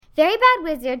Very Bad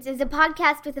Wizards is a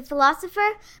podcast with a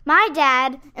philosopher, my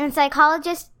dad, and a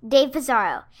psychologist, Dave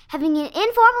Pizarro, having an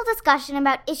informal discussion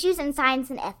about issues in science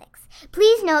and ethics.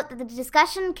 Please note that the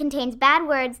discussion contains bad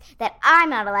words that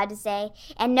I'm not allowed to say,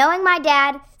 and knowing my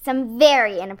dad, some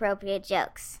very inappropriate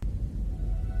jokes.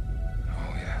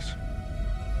 Oh, yes.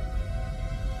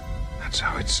 That's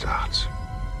how it starts.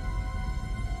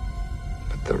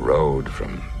 But the road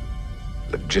from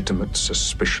legitimate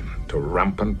suspicion to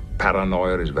rampant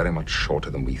paranoia is very much shorter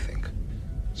than we think.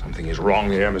 Something is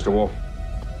wrong here, Mr. Wolf.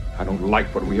 I don't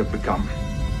like what we have become.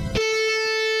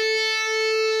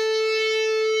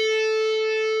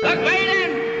 The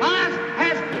Galen Pass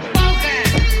has spoken!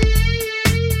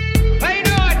 Pay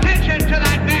no attention to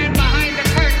that man behind the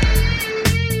curtain!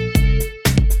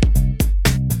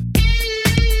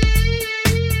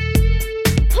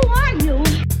 Who are you?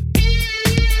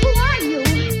 Who are you?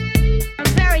 A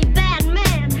very bad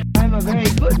man. I'm a very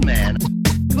good man.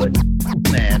 Good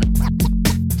man.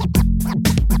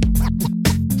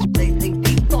 They think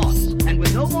deep thoughts, and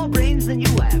with no more brains than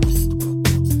you have.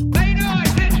 Pay no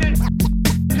attention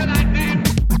to that man!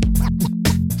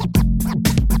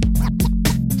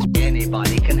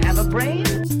 Anybody can have a brain.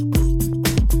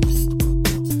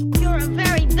 You're a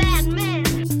very bad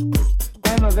man.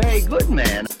 I'm a very good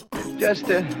man. Just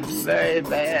a very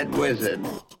bad wizard.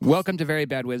 Welcome to Very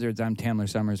Bad Wizards. I'm Tamler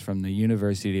Summers from the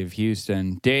University of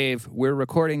Houston. Dave, we're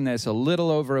recording this a little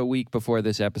over a week before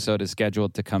this episode is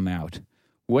scheduled to come out.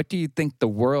 What do you think the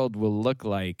world will look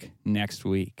like next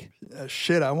week?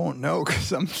 Shit, I won't know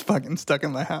because I'm fucking stuck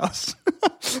in my house.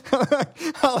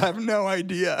 I'll have no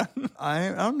idea. I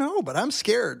don't know, but I'm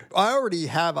scared. I already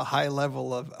have a high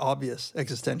level of obvious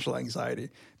existential anxiety,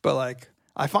 but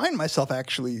I find myself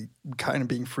actually kind of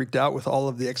being freaked out with all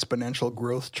of the exponential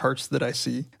growth charts that I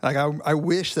see. I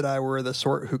wish that I were the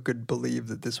sort who could believe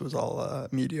that this was all a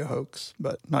media hoax,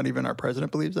 but not even our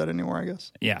president believes that anymore, I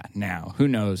guess. Yeah, now, who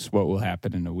knows what will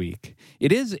happen in a week.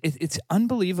 It's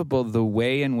unbelievable the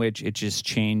way in which it just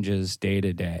changes day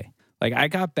to day. I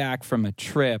got back from a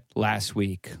trip last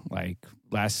week,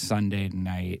 last Sunday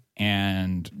night,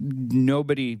 and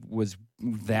nobody was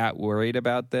that worried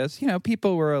about this. You know,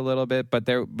 people were a little bit, but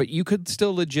you could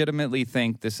still legitimately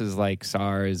think this is like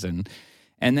SARS, and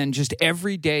then just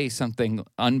every day something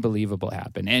unbelievable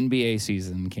happened. NBA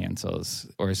season cancels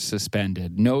or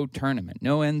suspended. No tournament.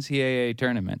 No NCAA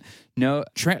tournament. No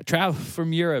travel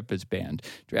from Europe is banned.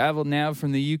 Travel now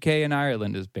from the UK and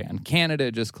Ireland is banned.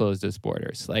 Canada just closed its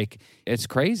borders. It's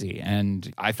crazy.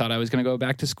 And I thought I was going to go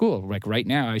back to school. Right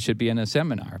now I should be in a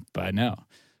seminar, but no.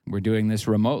 We're doing this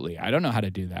remotely. I don't know how to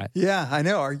do that. Yeah, I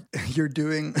know. You're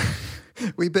doing...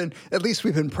 We've been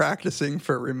practicing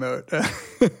for remote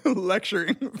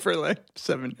lecturing for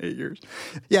 7-8 years.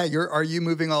 Yeah, are you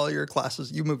moving all your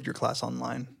classes? You moved your class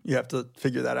online. You have to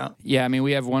figure that out. Yeah, I mean,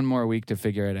 we have one more week to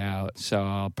figure it out. So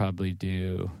I'll probably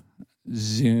do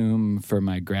Zoom for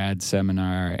my grad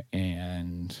seminar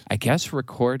and I guess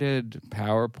recorded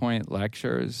PowerPoint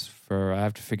lectures I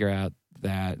have to figure out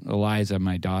that Eliza,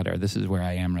 my daughter, this is where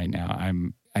I am right now.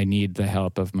 I need the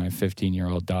help of my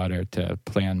 15-year-old daughter to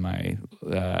plan my,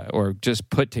 or just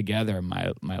put together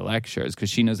my lectures because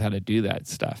she knows how to do that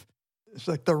stuff. It's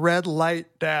like the red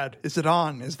light, Dad. Is it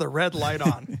on? Is the red light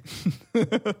on?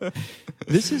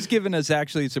 This has given us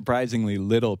actually surprisingly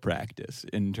little practice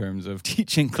in terms of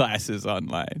teaching classes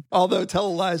online. Although tell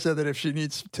Eliza that if she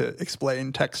needs to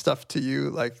explain tech stuff to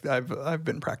you, I've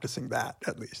been practicing that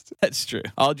at least. That's true.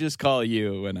 I'll just call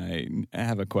you when I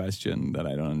have a question that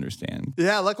I don't understand.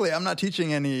 Yeah, luckily I'm not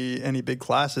teaching any big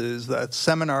classes. That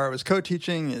seminar I was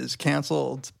co-teaching is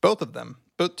canceled. Both of them.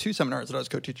 Both two seminars that I was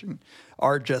co-teaching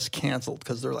are just canceled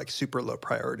because they're super low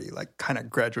priority, kind of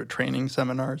graduate training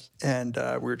seminars. And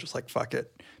we were just fuck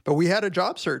it. But we had a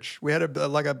job search. We had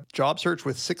a job search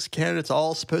with 6 candidates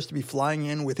all supposed to be flying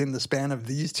in within the span of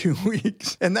these 2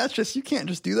 weeks. And that's just, you can't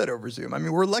just do that over Zoom. I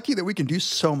mean, we're lucky that we can do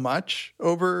so much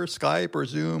over Skype or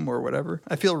Zoom or whatever.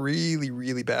 I feel really,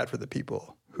 really bad for the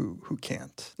people who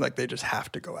can't. They just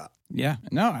have to go out. Yeah.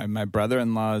 No, my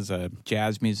brother-in-law is a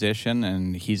jazz musician,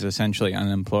 and he's essentially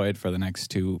unemployed for the next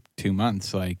two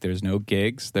months. There's no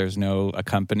gigs, there's no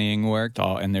accompanying work,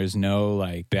 and there's no,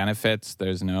 benefits.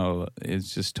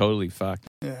 It's just totally fucked.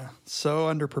 Yeah. So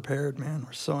underprepared, man.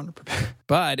 We're so underprepared.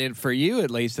 But for you, at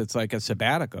least, it's like a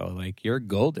sabbatical. You're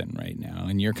golden right now,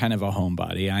 and you're kind of a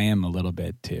homebody. I am a little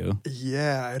bit, too.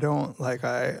 Yeah, I don't,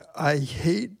 I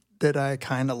hate that I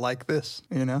kind of like this,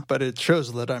 but it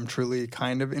shows that I'm truly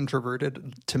kind of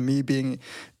introverted. To me, being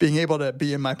able to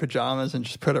be in my pajamas and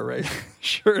just put a regular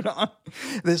shirt on.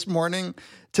 This morning,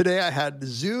 today I had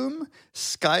Zoom,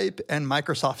 Skype, and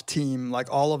Microsoft Team.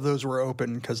 Like all of those were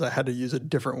open because I had to use a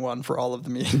different one for all of the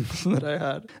meetings that I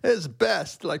had. It's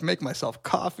best, like make myself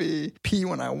coffee, pee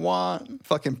when I want,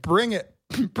 fucking bring it.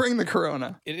 Bring the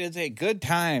corona. It is a good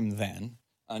time then,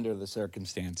 under the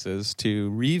circumstances, to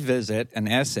revisit an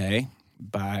essay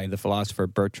by the philosopher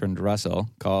Bertrand Russell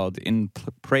called In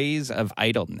Praise of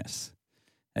Idleness,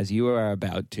 as you are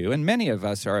about to, and many of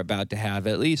us are about to have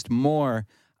at least more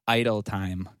idle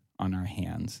time on our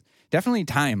hands. Definitely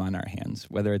time on our hands.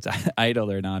 Whether it's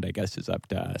idle or not, I guess is up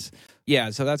to us. Yeah,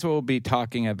 so that's what we'll be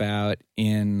talking about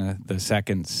in the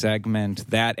second segment,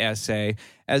 that essay,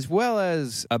 as well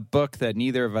as a book that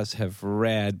neither of us have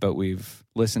read, but we've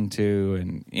listened to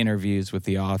and interviews with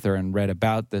the author and read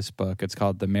about this book. It's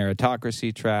called The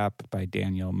Meritocracy Trap by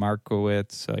Daniel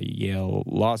Markowitz, a Yale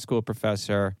Law School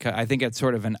professor. I think it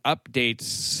sort of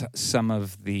updates some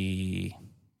of the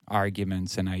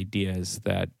arguments and ideas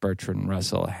that Bertrand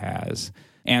Russell has,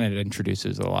 and it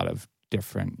introduces a lot of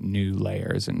different new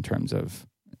layers in terms of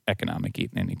economic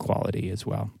inequality as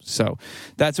well. So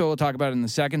that's what we'll talk about in the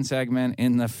second segment.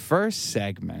 In the first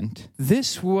segment,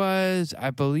 this was, I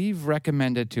believe,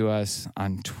 recommended to us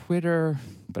on Twitter,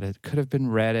 but it could have been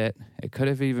Reddit. It could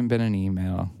have even been an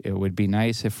email. It would be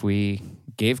nice if we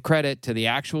gave credit to the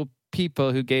actual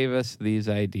people who gave us these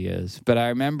ideas. But I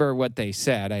remember what they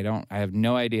said. I have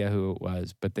no idea who it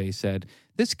was, but they said,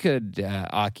 this could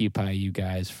occupy you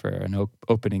guys for an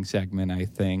opening segment, I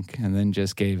think, and then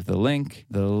just gave the link.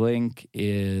 The link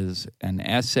is an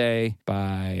essay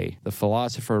by the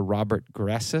philosopher Robert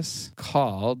Gressis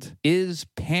called, Is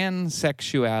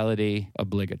Pansexuality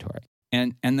Obligatory?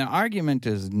 And the argument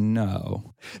is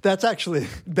no. That's actually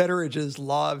Betteridge's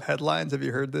law of headlines. Have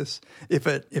you heard this? If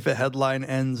a headline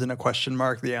ends in a question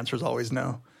mark, the answer is always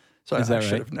no. So I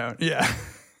should have known. Yeah.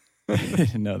 I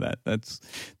didn't know that.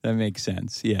 That makes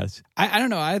sense. Yes. I don't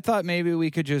know. I thought maybe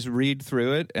we could just read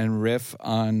through it and riff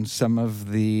on some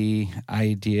of the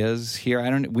ideas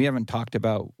here. We haven't talked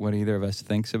about what either of us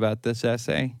thinks about this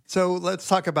essay. So let's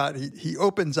talk about, he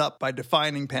opens up by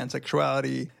defining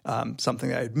pansexuality,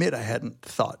 something I admit I hadn't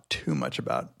thought too much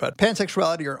about. But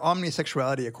pansexuality or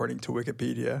omnisexuality, according to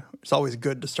Wikipedia, it's always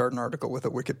good to start an article with a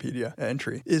Wikipedia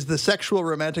entry, is the sexual,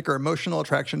 romantic, or emotional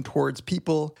attraction towards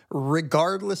people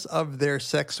regardless of their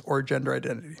sex or gender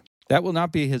identity. That will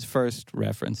not be his first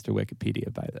reference to Wikipedia,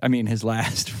 his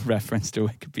last reference to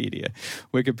Wikipedia.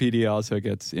 Wikipedia also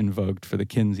gets invoked for the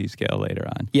Kinsey scale later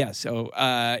on. Yeah, so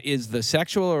is the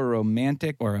sexual or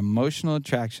romantic or emotional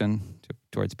attraction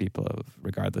towards people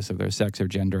regardless of their sex or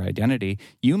gender identity.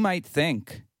 You might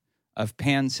think of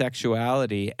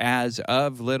pansexuality as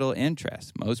of little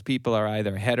interest. Most people are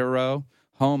either hetero,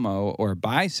 homo, or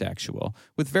bisexual,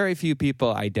 with very few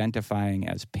people identifying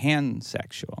as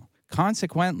pansexual.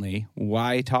 Consequently,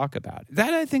 why talk about it?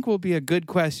 That, I think, will be a good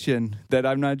question that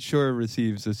I'm not sure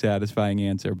receives a satisfying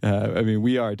answer.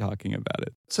 We are talking about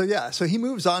it. So he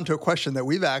moves on to a question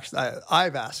that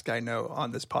I've asked, I know,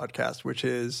 on this podcast, which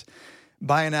is,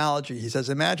 by analogy, he says,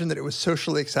 imagine that it was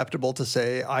socially acceptable to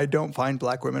say, I don't find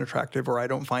black women attractive or I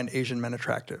don't find Asian men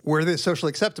attractive. Were this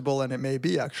socially acceptable, and it may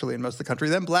be actually in most of the country,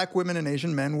 then black women and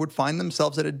Asian men would find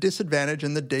themselves at a disadvantage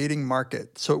in the dating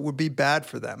market. So it would be bad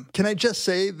for them. Can I just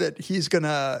say that he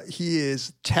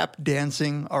is tap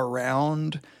dancing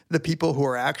around the people who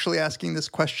are actually asking this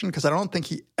question? Because I don't think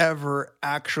he ever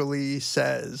actually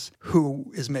says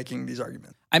who is making these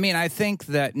arguments. I think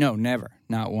that, no, never,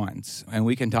 not once. And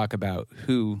we can talk about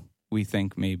who we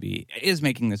think maybe is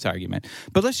making this argument.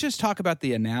 But let's just talk about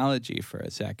the analogy for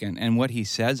a second and what he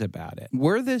says about it.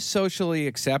 Were this socially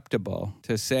acceptable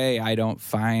to say, I don't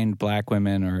find black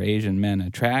women or Asian men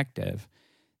attractive,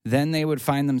 then they would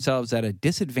find themselves at a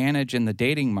disadvantage in the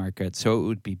dating market, so it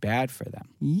would be bad for them.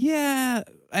 Yeah,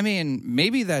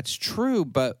 maybe that's true,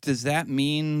 but does that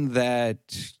mean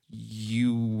that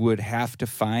you would have to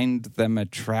find them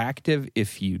attractive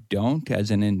if you don't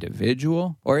as an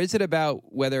individual? Or is it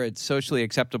about whether it's socially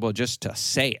acceptable just to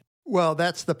say it? Well,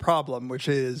 that's the problem, which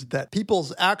is that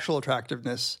people's actual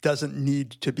attractiveness doesn't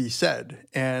need to be said.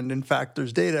 And in fact,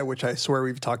 there's data, which I swear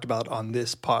we've talked about on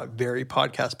this very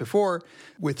podcast before,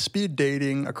 with speed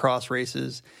dating across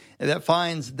races, that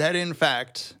finds that, in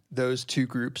fact, those two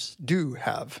groups do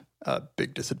have a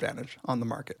big disadvantage on the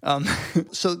market.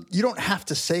 So you don't have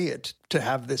to say it to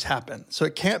have this happen. So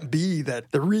it can't be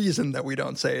that the reason that we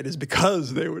don't say it is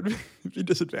because they would be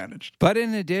disadvantaged. But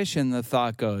in addition, the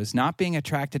thought goes, not being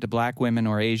attracted to black women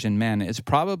or Asian men is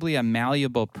probably a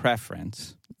malleable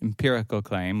preference. empirical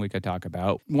claim we could talk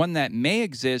about, one that may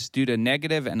exist due to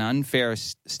negative and unfair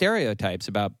stereotypes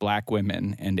about black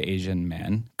women and Asian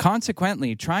men.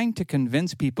 Consequently, trying to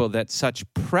convince people that such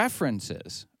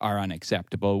preferences are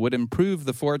unacceptable would improve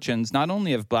the fortunes not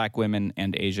only of black women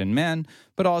and Asian men,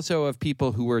 but also of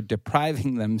people who were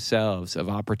depriving themselves of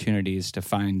opportunities to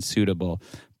find suitable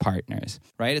partners,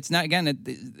 right? It's not, again,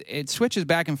 it switches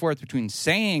back and forth between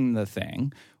saying the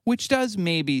thing, which does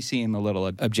maybe seem a little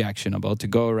objectionable to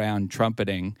go around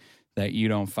trumpeting that you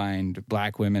don't find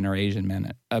black women or Asian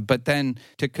men. But then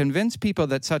to convince people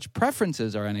that such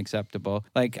preferences are unacceptable,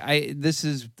 like I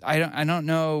don't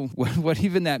know what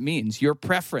even that means. Your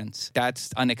preference,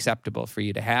 that's unacceptable for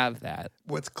you to have that.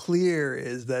 What's clear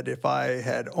is that if I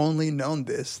had only known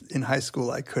this in high school,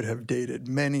 I could have dated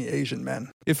many Asian men.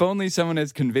 If only someone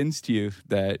has convinced you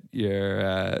that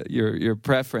your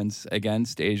preference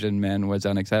against Asian men was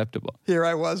unacceptable. Here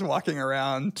I was walking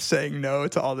around saying no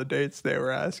to all the dates they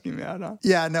were asking me out on.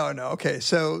 Yeah, no. Okay,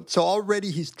 so already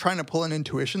he's trying to pull an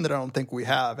intuition that I don't think we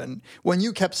have. And when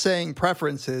you kept saying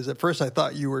preferences, at first I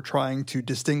thought you were trying to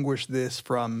distinguish this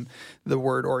from the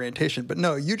word orientation. But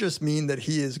no, you just mean that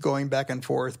he is going back and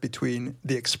forth between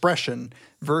the expression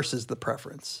versus the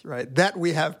preference, right? That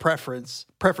we have preferences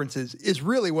is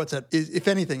really if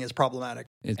anything, is problematic.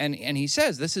 And he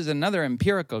says this is another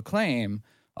empirical claim,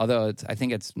 although I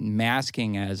think it's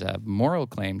masking as a moral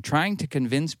claim. Trying to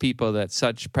convince people that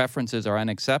such preferences are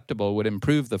unacceptable would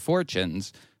improve the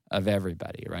fortunes of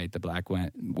everybody, right? The black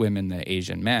women, the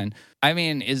Asian men. I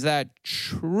mean, is that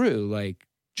true? Like,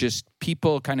 just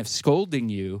people kind of scolding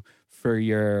you for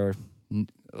your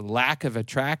lack of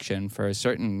attraction for a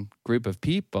certain group of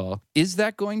people, is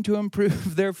that going to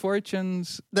improve their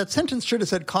fortunes? That sentence should have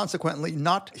said consequently,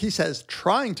 not, he says,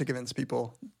 trying to convince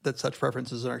people that such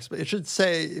preferences are acceptable. It should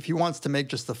say, if he wants to make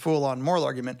just the full-on moral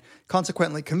argument,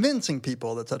 consequently convincing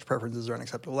people that such preferences are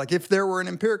unacceptable. Like if there were an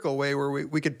empirical way where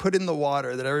we could put in the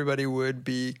water that everybody would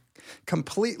be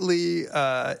completely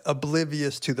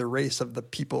oblivious to the race of the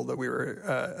people that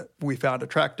we found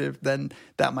attractive, then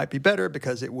that might be better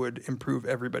because it would improve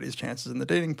everybody's chances in the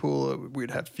dating pool. We'd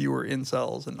have fewer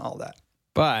incels and all that.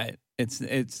 But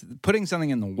it's putting something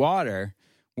in the water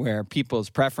where people's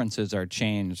preferences are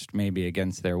changed maybe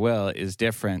against their will is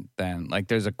different than, like,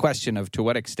 there's a question of to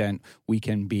what extent we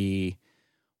can be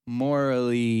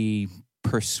morally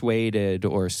persuaded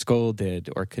or scolded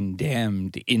or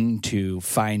condemned into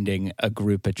finding a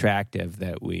group attractive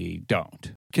that we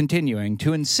don't. Continuing,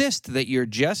 to insist that you're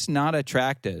just not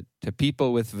attracted to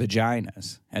people with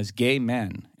vaginas, as gay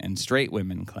men and straight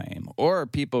women claim, or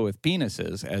people with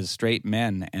penises, as straight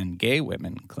men and gay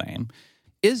women claim,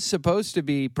 is supposed to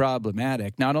be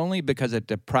problematic, not only because it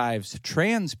deprives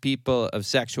trans people of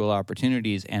sexual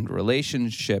opportunities and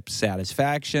relationship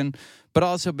satisfaction, but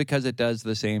also because it does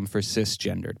the same for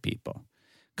cisgendered people.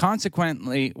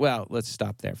 Consequently, well, let's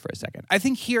stop there for a second. I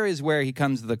think here is where he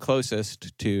comes the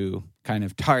closest to kind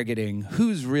of targeting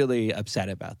who's really upset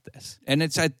about this. And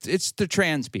it's the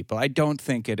trans people. I don't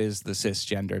think it is the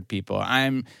cisgendered people.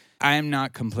 I'm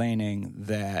not complaining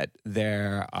that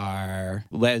there are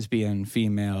lesbian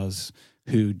females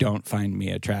who don't find me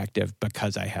attractive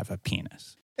because I have a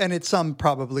penis. And it's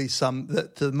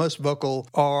the most vocal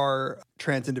are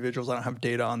trans individuals. I don't have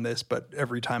data on this, but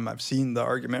every time I've seen the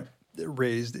argument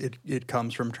raised, it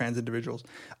comes from trans individuals.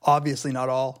 Obviously not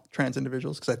all trans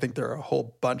individuals, because I think there are a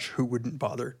whole bunch who wouldn't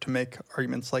bother to make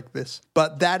arguments like this.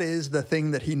 But that is the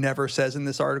thing that he never says in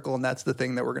this article, and that's the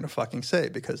thing that we're going to fucking say,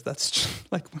 because that's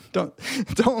just, like,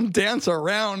 don't dance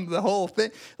around the whole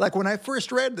thing. Like, when I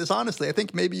first read this, honestly, I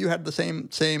think maybe you had the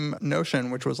same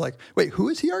notion, which was like, wait, who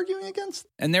is he arguing against?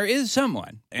 And there is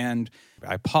someone, and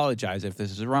I apologize if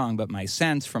this is wrong, but my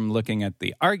sense from looking at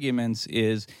the arguments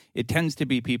is it tends to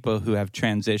be people who have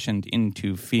transitioned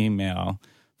into female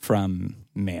from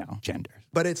male gender.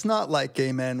 But it's not like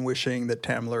gay men wishing that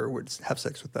Tamler would have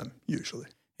sex with them, usually.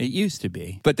 It used to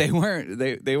be, but they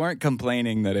weren't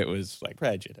complaining that it was like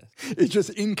prejudice. It's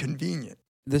just inconvenient.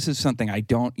 This is something I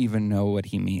don't even know what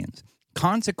he means.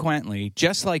 Consequently,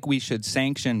 just like we should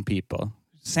sanction people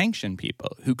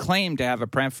who claim to have a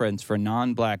preference for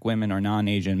non-black women or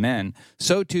non-Asian men,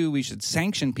 so too we should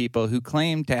sanction people who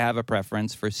claim to have a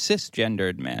preference for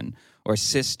cisgendered men or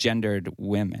cisgendered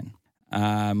women.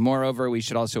 Moreover, we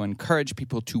should also encourage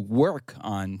people to work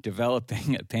on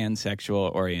developing a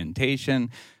pansexual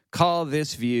orientation, call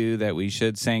this view that we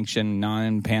should sanction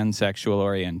non-pansexual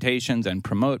orientations and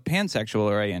promote pansexual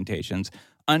orientations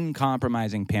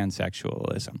uncompromising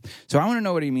pansexualism. So I want to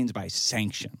know what he means by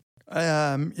sanction.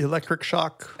 Electric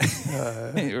shock,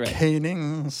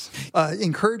 canings,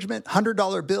 encouragement,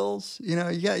 $100 bills. You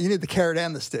need the carrot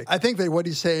and the stick. I think that what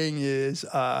he's saying is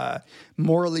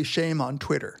morally shame on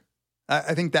Twitter.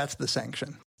 I think that's the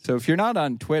sanction. So if you're not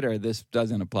on Twitter, this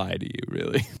doesn't apply to you,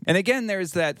 really. And again,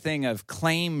 there's that thing of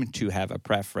claim to have a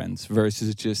preference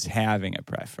versus just having a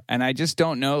preference. And I just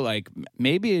don't know,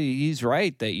 maybe he's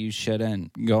right that you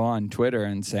shouldn't go on Twitter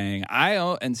and say, I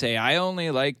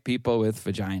only like people with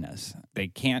vaginas. They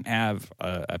can't have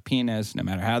a penis, no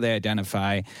matter how they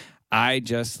identify. I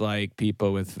just like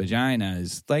people with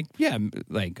vaginas.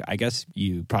 I guess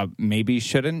you maybe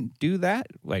shouldn't do that.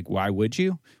 Why would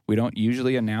you? We don't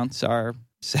usually announce our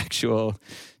sexual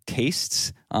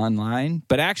tastes online,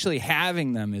 but actually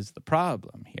having them is the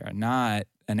problem here, not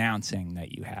announcing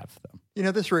that you have them.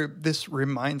 This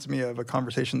reminds me of a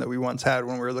conversation that we once had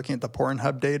when we were looking at the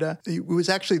Pornhub data. It was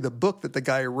actually the book that the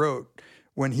guy wrote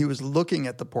when he was looking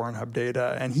at the Pornhub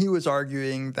data, and he was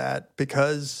arguing that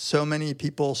because so many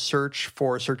people search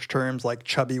terms like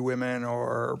chubby women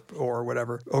or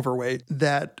whatever, overweight,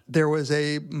 that there was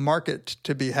a market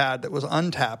to be had that was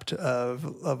untapped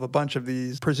of a bunch of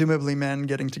these presumably men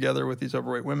getting together with these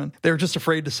overweight women. They were just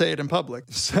afraid to say it in public.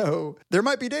 So there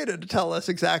might be data to tell us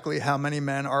exactly how many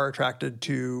men are attracted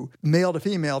to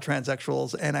male-to-female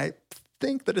transsexuals, and I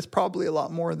think that it's probably a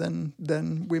lot more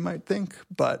than we might think.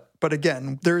 But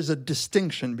again, there's a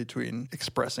distinction between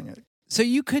expressing it. So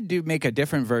you could make a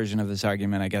different version of this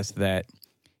argument, I guess, that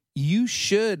you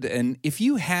should, and if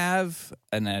you have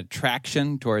an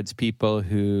attraction towards people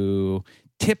who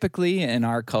typically in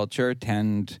our culture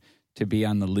tend to be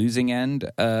on the losing end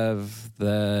of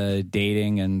the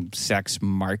dating and sex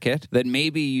market, that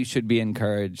maybe you should be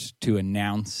encouraged to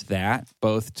announce that,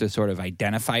 both to sort of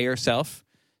identify yourself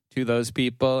to those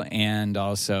people, and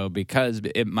also because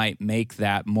it might make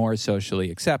that more socially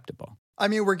acceptable. I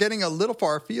mean, we're getting a little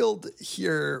far afield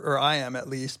here, or I am at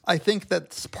least. I think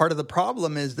that's part of the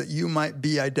problem is that you might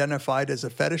be identified as a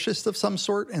fetishist of some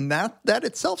sort, and that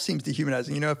itself seems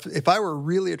dehumanizing. If I were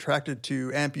really attracted to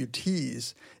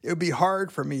amputees, it would be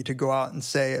hard for me to go out and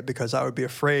say it because I would be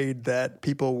afraid that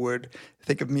people would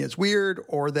think of me as weird,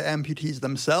 or the amputees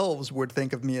themselves would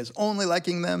think of me as only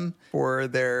liking them for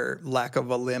their lack of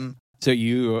a limb. So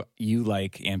you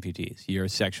like amputees. You're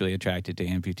sexually attracted to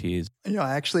amputees.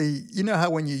 Actually, how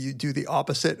when you do the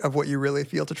opposite of what you really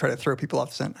feel to try to throw people off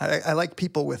the scent? I like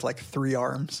people with 3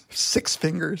 arms, 6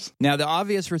 fingers. Now, the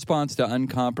obvious response to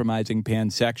uncompromising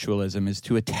pansexualism is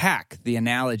to attack the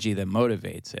analogy that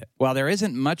motivates it. While there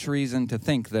isn't much reason to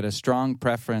think that a strong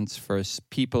preference for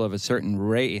people of a certain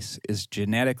race is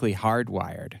genetically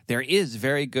hardwired, there is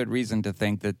very good reason to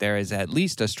think that there is at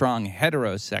least a strong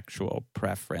heterosexual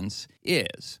preference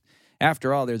is.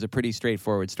 After all, there's a pretty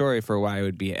straightforward story for why it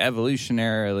would be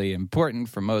evolutionarily important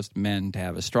for most men to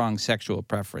have a strong sexual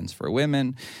preference for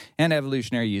women, and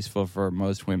evolutionarily useful for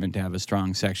most women to have a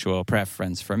strong sexual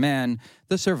preference for men.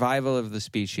 The survival of the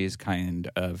species kind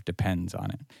of depends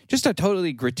on it. Just a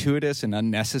totally gratuitous and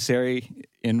unnecessary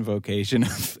invocation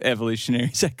of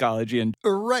evolutionary psychology. And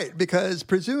right, because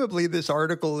presumably this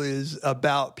article is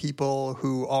about people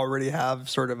who already have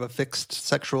sort of a fixed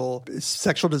sexual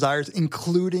desires,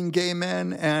 including gay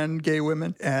men and gay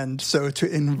women. And so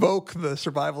to invoke the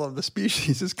survival of the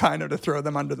species is kind of to throw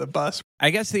them under the bus. I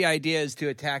guess the idea is to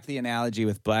attack the analogy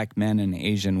with black men and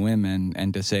Asian women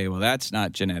and to say, well, that's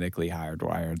not genetically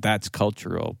hardwired. That's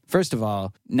cultural. First of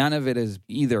all, none of it is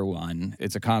either one.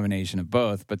 It's a combination of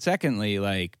both. But secondly,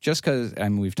 just because,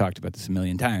 we've talked about this a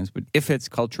million times, but if it's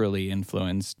culturally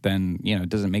influenced, then, it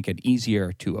doesn't make it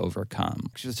easier to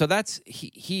overcome. So that's,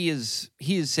 he is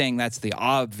saying that's the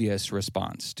obvious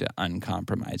response to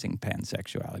uncompromising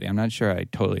pansexuality. I'm not sure I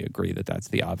totally agree that that's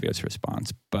the obvious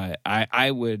response, but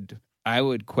I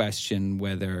would question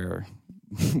whether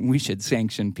we should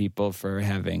sanction people for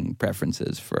having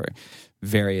preferences for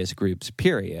various groups,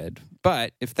 period.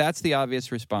 But if that's the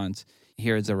obvious response,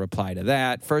 here's a reply to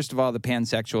that. First of all, the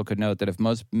pansexual could note that if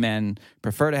most men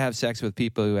prefer to have sex with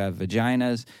people who have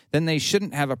vaginas, then they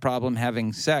shouldn't have a problem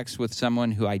having sex with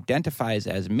someone who identifies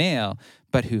as male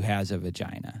but who has a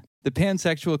vagina. The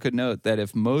pansexual could note that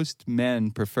if most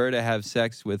men prefer to have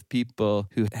sex with people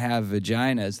who have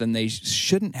vaginas, then they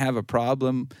shouldn't have a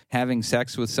problem having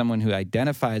sex with someone who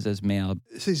identifies as male.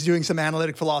 So he's doing some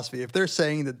analytic philosophy. If they're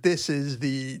saying that this is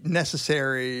the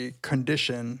necessary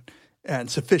condition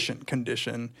and sufficient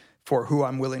condition for who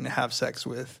I'm willing to have sex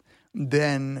with,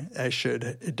 then it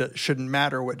shouldn't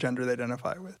matter what gender they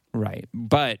identify with. Right.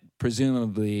 But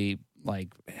presumably,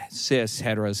 cis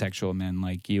heterosexual men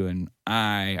like you and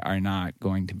I are not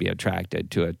going to be attracted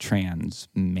to a trans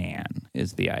man,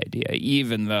 is the idea,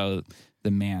 even though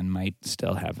the man might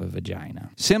still have a vagina.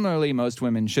 Similarly, most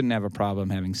women shouldn't have a problem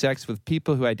having sex with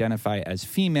people who identify as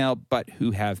female but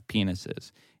who have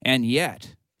penises. And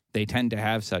yet, they tend to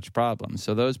have such problems.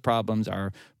 So those problems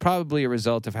are probably a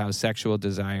result of how sexual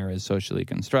desire is socially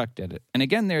constructed. And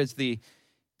again, there's the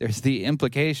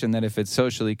implication that if it's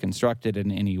socially constructed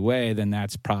in any way, then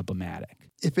that's problematic.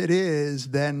 If it is,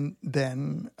 then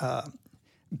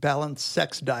balanced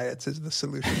sex diets is the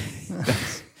solution.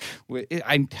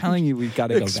 I'm telling you, we've got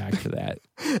to go back to that.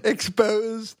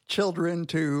 Expose children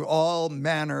to all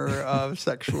manner of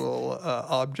sexual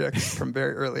objects from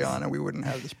very early on, and we wouldn't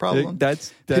have this problem.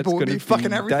 That's people would be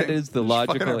fucking everything. That is the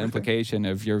logical implication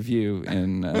of your view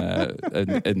in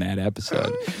that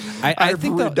episode. I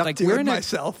think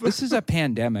myself. This is a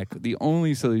pandemic. The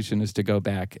only solution is to go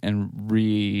back and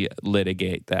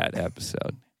relitigate that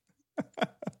episode.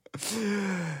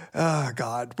 Oh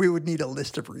God, we would need a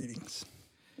list of readings.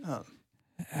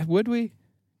 Would we?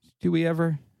 Do we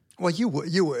ever? Well, you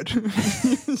would.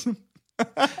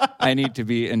 I need to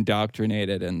be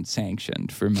indoctrinated and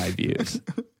sanctioned for my views.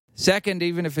 Second,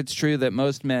 even if it's true that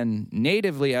most men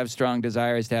natively have strong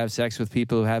desires to have sex with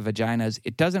people who have vaginas,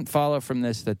 it doesn't follow from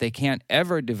this that they can't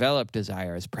ever develop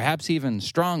desires, perhaps even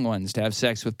strong ones, to have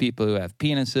sex with people who have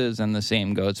penises, and the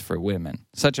same goes for women.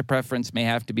 Such a preference may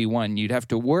have to be one you'd have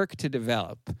to work to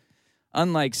develop.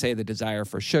 Unlike, say, the desire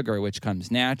for sugar, which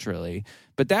comes naturally,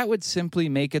 but that would simply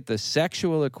make it the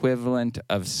sexual equivalent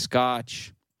of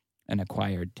scotch, an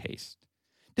acquired taste.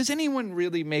 Does anyone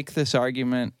really make this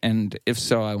argument? And if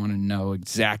so, I want to know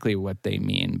exactly what they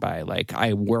mean by, like,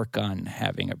 I work on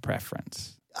having a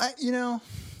preference.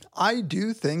 I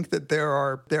do think that there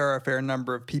are a fair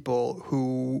number of people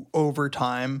who, over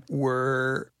time,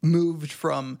 were moved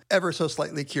from ever so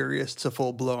slightly curious to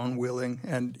full-blown willing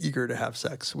and eager to have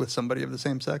sex with somebody of the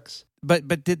same sex. But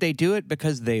did they do it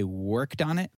because they worked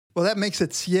on it? Well, it makes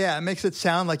it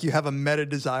sound like you have a meta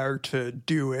desire to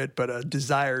do it, but a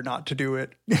desire not to do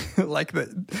it. Like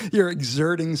you're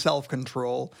exerting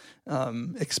self-control,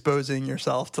 exposing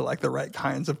yourself to like the right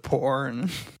kinds of porn.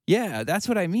 Yeah, that's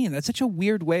what I mean. That's such a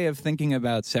weird way of thinking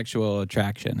about sexual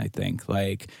attraction, I think.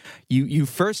 Like you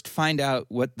first find out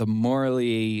what the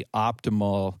morally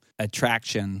optimal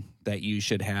attraction that you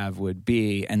should have would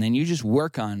be, and then you just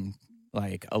work on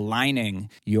like aligning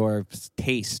your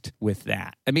taste with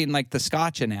that. I mean, like the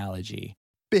Scotch analogy.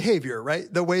 Behavior, right?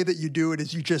 The way that you do it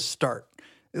is you just start.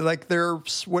 Like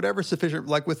there's whatever sufficient.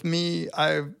 Like with me,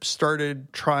 I've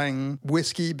started trying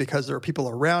whiskey because there are people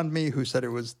around me who said it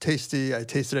was tasty. I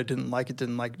tasted it, didn't like it.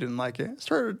 I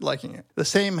started liking it. The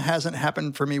same hasn't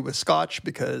happened for me with Scotch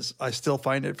because I still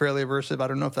find it fairly aversive. I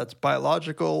don't know if that's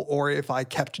biological or if I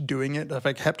kept doing it. If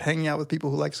I kept hanging out with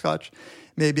people who like Scotch,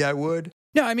 maybe I would.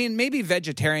 No, I mean, maybe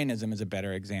vegetarianism is a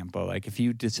better example. Like if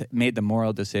you made the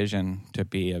moral decision to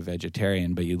be a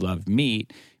vegetarian, but you love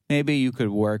meat, maybe you could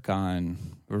work on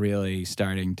really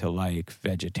starting to like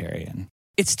vegetarian.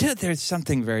 It's still, there's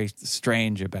something very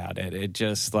strange about it. It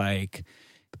just like,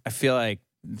 I feel like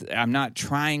I'm not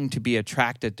trying to be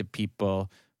attracted to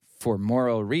people for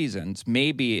moral reasons.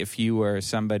 Maybe if you were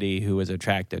somebody who was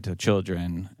attracted to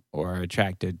children or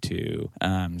attracted to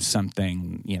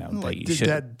something, like that you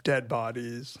should... Dead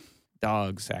bodies.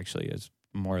 Dogs, actually, is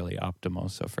morally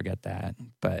optimal, so forget that.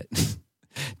 But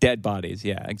dead bodies,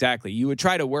 yeah, exactly. You would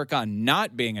try to work on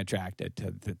not being attracted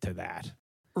to that.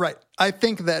 Right. I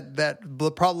think that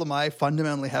the problem I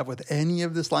fundamentally have with any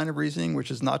of this line of reasoning,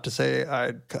 which is not to say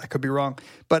I could be wrong,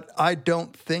 but I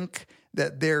don't think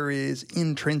that there is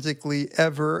intrinsically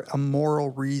ever a moral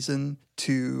reason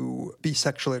to be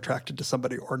sexually attracted to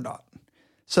somebody or not.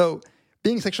 So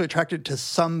being sexually attracted to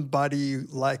somebody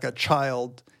like a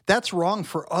child, that's wrong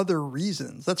for other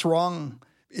reasons. That's wrong.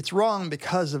 It's wrong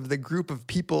because of the group of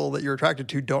people that you're attracted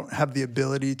to don't have the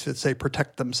ability to, say,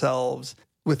 protect themselves.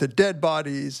 With the dead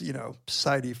bodies,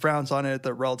 society frowns on it,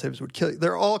 the relatives would kill you.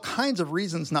 There are all kinds of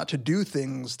reasons not to do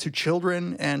things to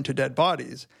children and to dead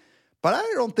bodies. But I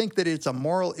don't think that it's a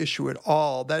moral issue at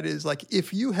all. That is, like,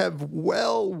 if you have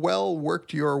well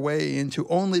worked your way into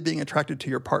only being attracted to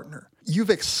your partner,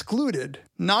 you've excluded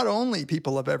not only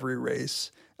people of every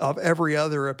race, of every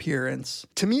other appearance.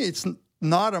 To me, it's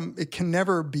not it can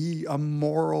never be a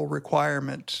moral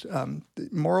requirement.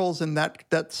 Morals and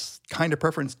that's kind of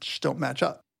preference just don't match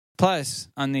up. Plus,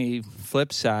 on the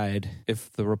flip side,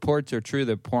 if the reports are true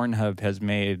that Pornhub has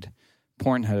made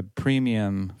Pornhub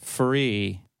Premium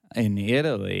free in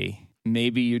Italy,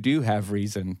 maybe you do have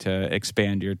reason to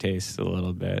expand your tastes a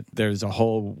little bit. There's a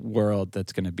whole world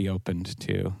that's going to be opened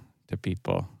to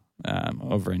people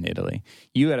over in Italy.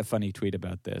 You had a funny tweet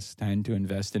about this, time to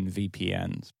invest in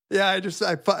VPNs. Yeah, I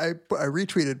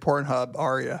retweeted Pornhub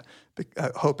Aria,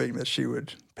 hoping that she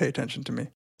would pay attention to me.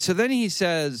 So then he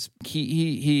says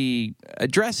he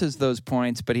addresses those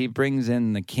points, but he brings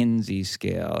in the Kinsey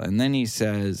scale. And then he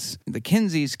says the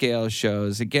Kinsey scale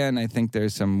shows, again, I think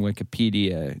there's some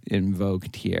Wikipedia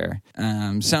invoked here.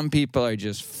 Some people are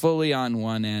just fully on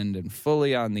one end and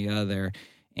fully on the other.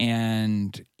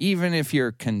 And even if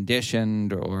you're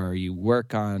conditioned or you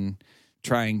work on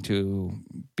trying to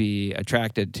be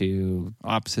attracted to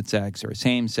opposite sex or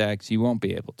same sex, you won't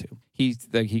be able to.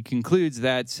 He concludes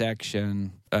that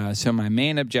section. So my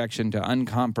main objection to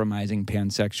uncompromising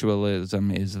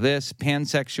pansexualism is this: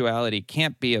 pansexuality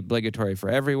can't be obligatory for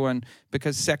everyone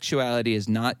because sexuality is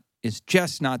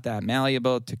just not that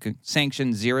malleable. To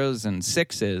sanction 0s and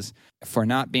 6s for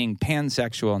not being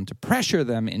pansexual and to pressure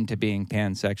them into being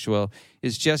pansexual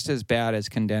is just as bad as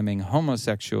condemning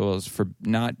homosexuals for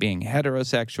not being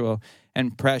heterosexual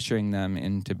and pressuring them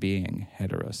into being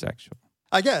heterosexual.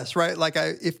 I guess, right? Like,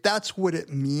 if that's what it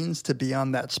means to be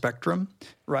on that spectrum,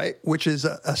 right, which is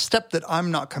a step that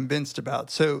I'm not convinced about.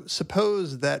 So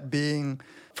suppose that being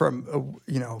from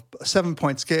a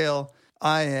 7-point scale,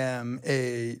 I am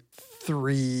a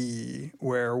 3,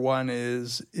 where 1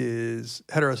 is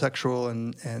heterosexual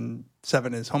and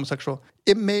 7 is homosexual.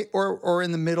 It may, or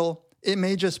in the middle, it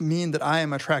may just mean that I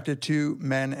am attracted to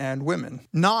men and women,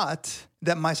 not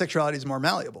that my sexuality is more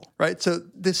malleable, right? So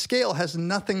this scale has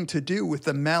nothing to do with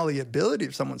the malleability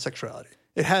of someone's sexuality.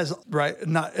 It has, right,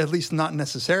 at least not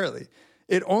necessarily.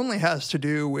 It only has to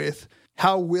do with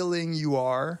how willing you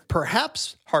are,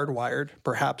 perhaps hardwired,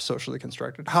 perhaps socially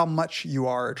constructed, how much you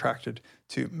are attracted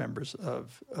to members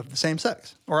of the same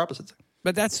sex or opposite sex.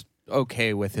 But that's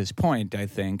okay with his point, I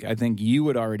think. I think you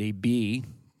would already be,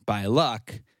 by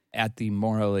luck, at the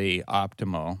morally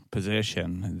optimal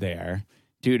position there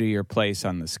due to your place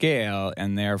on the scale,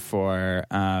 and therefore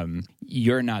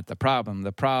you're not the problem.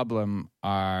 The problem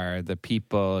are the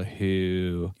people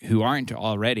who aren't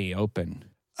already open.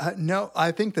 No,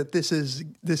 I think that this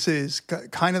is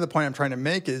kind of the point I'm trying to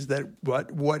make, is that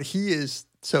what he is.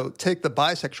 So take the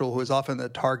bisexual, who is often the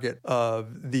target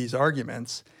of these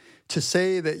arguments. To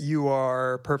say that you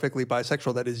are perfectly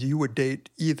bisexual, that is, you would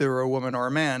date either a woman or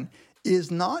a man,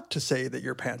 is not to say that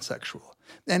you're pansexual.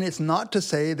 And it's not to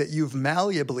say that you've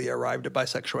malleably arrived at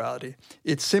bisexuality.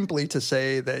 It's simply to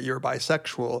say that you're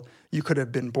bisexual. You could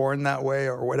have been born that way,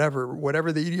 or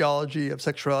whatever the ideology of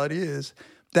sexuality is.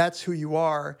 That's who you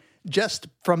are. Just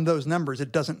from those numbers,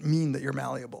 it doesn't mean that you're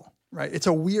malleable, right? It's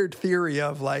a weird theory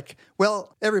of like,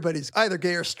 well, everybody's either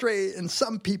gay or straight, and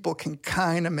some people can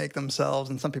kind of make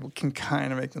themselves, and some people can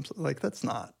kind of make themselves. Like, that's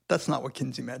not what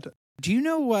Kinsey meant. Do you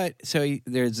know what? So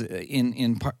there's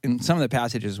in some of the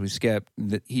passages we skipped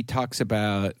that he talks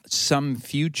about some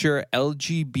future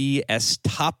LGB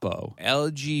Gestapo.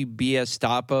 LGB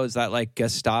Gestapo, is that like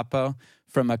Gestapo?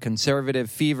 From a conservative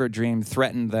fever dream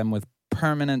threatened them with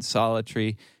permanent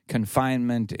solitary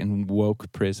confinement in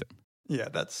woke prison. Yeah,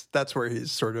 that's where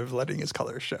he's sort of letting his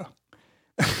colors show.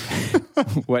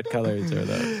 What colors are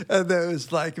those?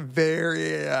 Those like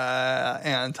very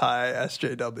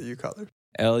anti-SJW colors.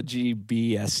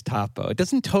 LGB Gestapo. It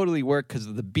doesn't totally work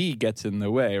because the B gets in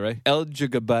the way, right?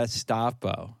 LGB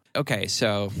Gestapo. Okay,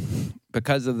 so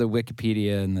because of the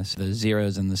Wikipedia and the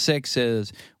 0s and the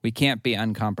 6s, we can't be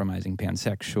uncompromising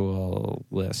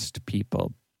pansexualist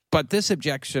people. But this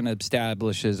objection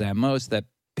establishes at most that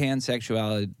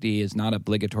pansexuality is not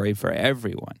obligatory for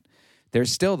everyone.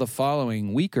 There's still the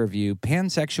following weaker view: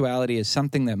 pansexuality is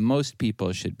something that most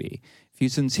people should be. If you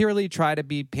sincerely try to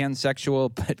be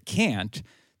pansexual but can't,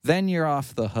 then you're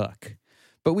off the hook.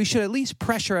 But we should at least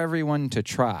pressure everyone to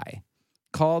try.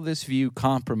 Call this view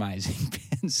compromising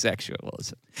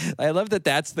pansexualism. I love that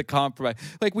that's the compromise.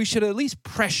 Like, we should at least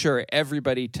pressure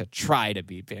everybody to try to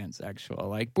be pansexual.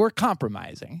 Like, we're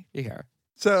compromising here.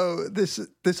 So this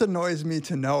annoys me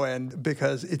to no end,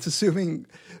 because it's assuming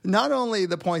not only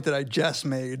the point that I just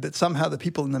made, that somehow the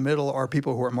people in the middle are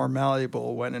people who are more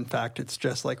malleable, when in fact it's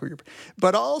just like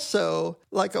but also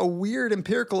like a weird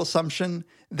empirical assumption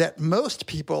that most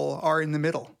people are in the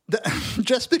middle.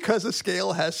 Just because a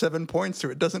scale has 7 points to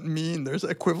it doesn't mean there's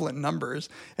equivalent numbers,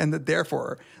 and that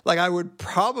therefore, like, I would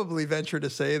probably venture to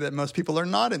say that most people are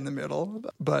not in the middle,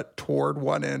 but toward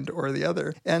one end or the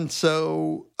other. And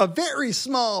so a very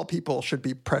small people should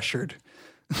be pressured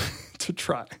to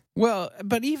try. Well,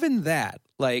 but even that,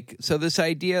 like, so this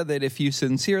idea that if you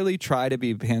sincerely try to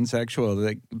be pansexual,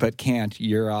 like, but can't,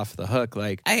 you're off the hook.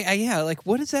 Like, yeah, like,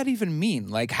 what does that even mean?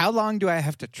 Like, how long do I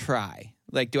have to try?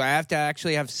 Like, do I have to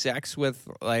actually have sex with,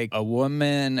 like, a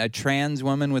woman, a trans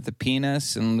woman with a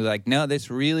penis? And, like, no, this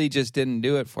really just didn't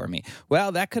do it for me.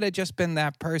 Well, that could have just been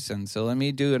that person. So let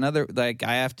me do another, like,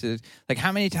 I have to, like,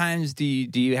 how many times do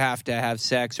you have to have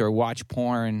sex or watch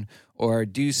porn or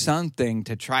do something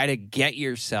to try to get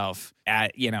yourself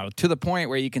at, to the point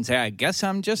where you can say, I guess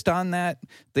I'm just on the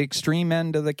extreme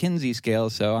end of the Kinsey scale,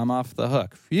 so I'm off the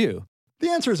hook. Phew. The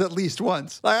answer is at least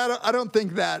once. I don't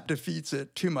think that defeats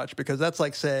it too much, because that's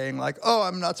like saying, like, oh,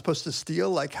 I'm not supposed to steal.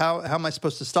 Like, how am I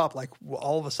supposed to stop? Like,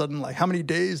 all of a sudden, like, how many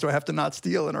days do I have to not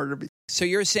steal in order to be? So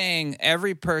you're saying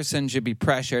every person should be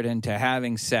pressured into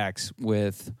having sex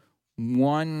with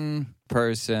one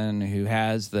person who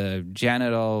has the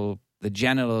genitals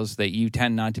that you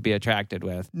tend not to be attracted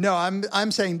with. No,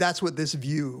 I'm saying that's what this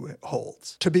view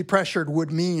holds. To be pressured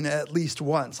would mean at least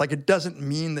once. Like, it doesn't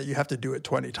mean that you have to do it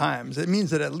 20 times. It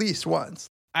means that at least once.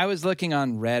 I was looking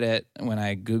on Reddit when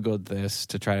I Googled this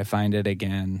to try to find it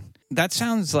again. That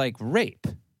sounds like rape.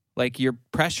 Like, you're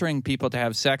pressuring people to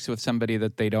have sex with somebody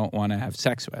that they don't want to have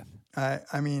sex with.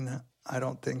 I mean, I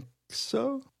don't think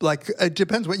so. Like, it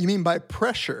depends what you mean by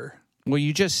pressure. Well,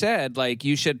 you just said, like,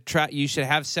 you should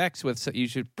have sex with, you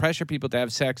should pressure people to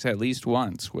have sex at least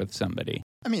once with somebody.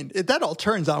 I mean, that all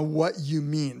turns on what you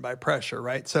mean by pressure,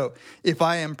 right? So if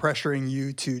I am pressuring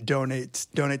you to donate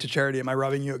to charity, am I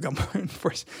robbing you at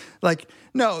gunpoint? Like,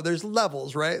 no, there's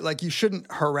levels, right? Like, you shouldn't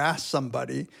harass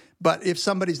somebody. But if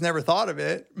somebody's never thought of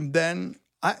it, then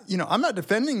I'm not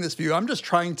defending this view. I'm just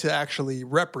trying to actually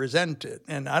represent it.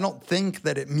 And I don't think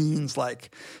that it means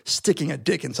like sticking a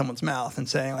dick in someone's mouth and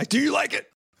saying, like, do you like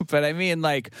it? But I mean,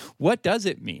 like, what does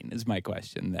it mean is my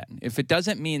question then. If it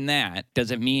doesn't mean that,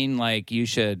 does it mean like you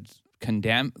should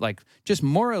condemn, like just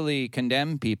morally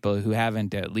condemn people who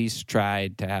haven't at least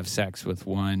tried to have sex with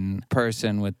one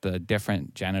person with the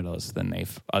different genitals than they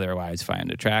otherwise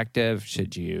find attractive?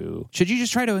 Should you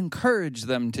just try to encourage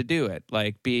them to do it?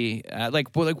 Like,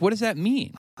 what does that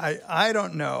mean? I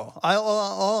don't know.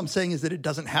 All I'm saying is that it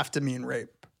doesn't have to mean rape.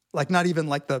 Like, not even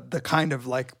like the kind of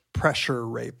like pressure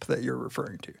rape that you're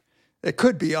referring to. It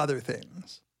could be other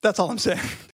things. That's all I'm saying.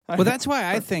 Well, that's why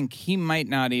I think he might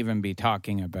not even be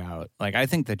talking about, like, I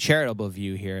think the charitable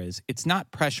view here is it's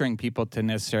not pressuring people to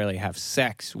necessarily have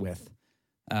sex with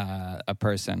a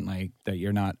person like that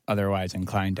you're not otherwise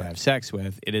inclined to have sex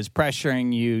with. It is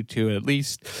pressuring you to at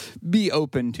least be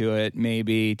open to it,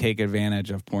 maybe take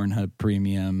advantage of Pornhub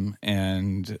Premium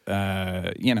and,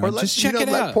 just check it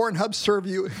out. Let Pornhub serve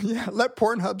you. Yeah, let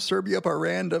Pornhub serve you up a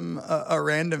random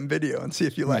video and see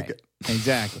if you like it.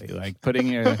 Exactly. Like putting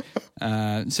your,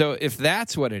 so if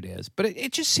that's what it is, but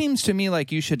it just seems to me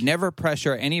like you should never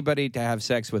pressure anybody to have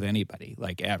sex with anybody,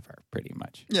 like ever, pretty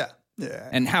much. Yeah. Yeah.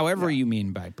 And however you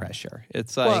mean by pressure,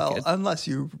 it's like, well, unless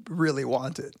you really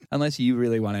want it. Unless you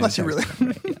really want it. Unless you really.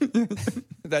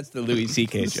 That's the Louis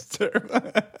C.K. joke.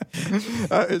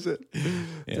 Is it?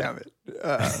 Yeah. Damn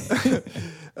it.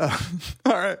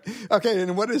 All right. Okay.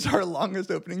 And what is our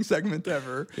longest opening segment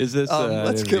ever? Is this?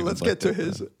 Let's get to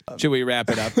his. Should we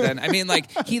wrap it up then? I mean,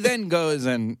 like, he then goes,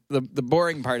 and the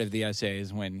boring part of the essay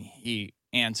is when he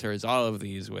answers all of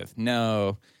these with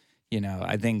no.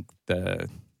 I think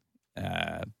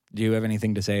do you have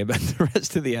anything to say about the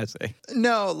rest of the essay?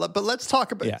 No, but let's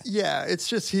talk about. Yeah, it's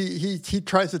just he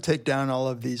tries to take down all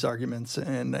of these arguments,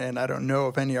 and I don't know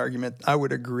if any argument I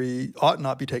would agree ought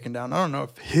not be taken down. I don't know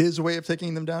if his way of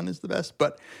taking them down is the best,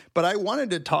 but I wanted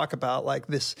to talk about like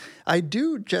this.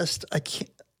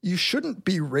 You shouldn't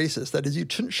be racist. That is, you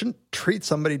shouldn't treat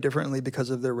somebody differently because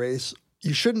of their race.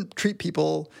 You shouldn't treat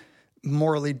people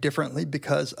morally differently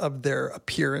because of their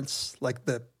appearance, like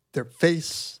their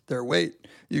face, their weight.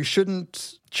 You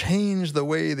shouldn't change the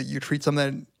way that you treat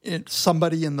somebody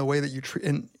in the way that you treat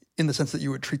in the sense that you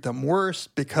would treat them worse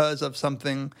because of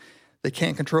something they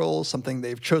can't control, something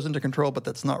they've chosen to control, but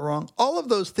that's not wrong. All of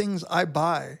those things I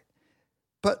buy.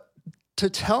 But to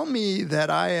tell me that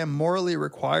I am morally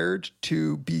required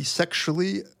to be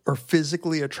sexually or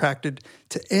physically attracted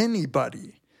to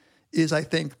anybody is, I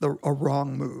think, a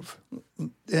wrong move.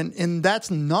 And that's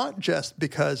not just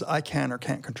because I can or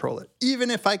can't control it.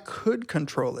 Even if I could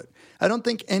control it, I don't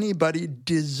think anybody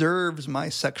deserves my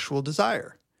sexual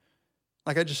desire.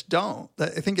 Like, I just don't. I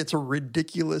think it's a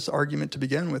ridiculous argument to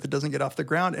begin with. It doesn't get off the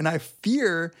ground. And I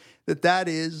fear that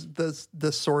is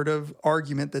the sort of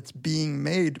argument that's being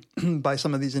made by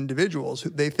some of these individuals.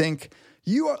 They think,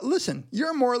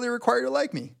 you're morally required to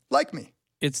like me. Like me.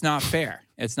 It's not fair.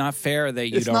 It's not fair that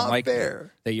you don't like me,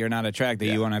 that you're not attracted,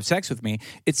 that you want to have sex with me.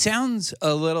 It sounds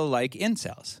a little like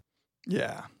incels.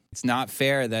 Yeah. It's not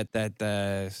fair that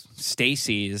the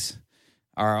Stacys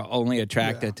are only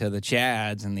attracted to the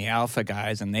Chads and the alpha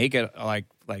guys, and they get like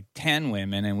 10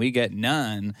 women and we get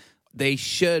none, they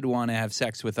should want to have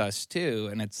sex with us too.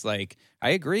 And it's like,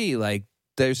 I agree. Like,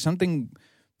 there's something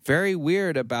very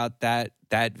weird about that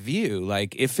view.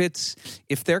 Like, if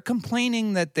they're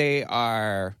complaining that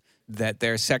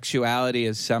their sexuality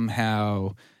is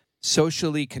somehow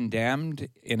socially condemned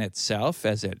in itself,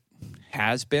 as it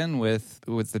has been with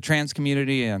the trans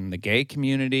community and the gay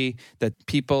community, that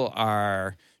people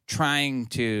are trying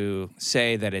to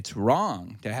say that it's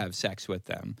wrong to have sex with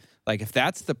them. Like, if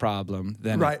that's the problem,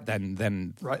 then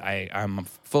I'm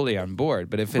fully on board.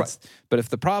 But if if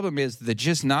the problem is that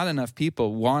just not enough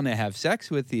people want to have sex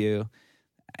with you,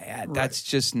 that's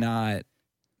just not.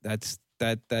 I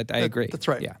agree. That's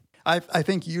right. Yeah. I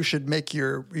think you should make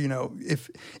your,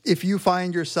 if you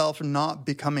find yourself not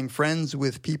becoming friends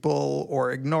with people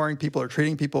or ignoring people or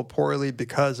treating people poorly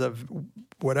because of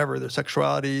whatever, their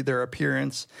sexuality, their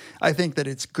appearance, I think that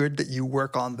it's good that you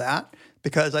work on that,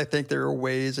 because I think there are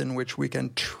ways in which we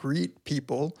can treat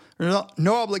people. There's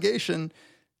no obligation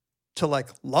to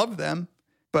love them,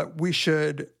 but we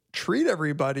should treat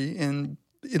everybody in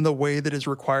the way that is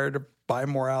required by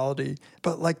morality.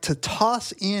 But to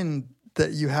toss in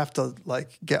that you have to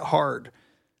get hard.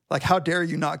 How dare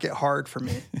you not get hard for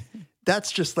me?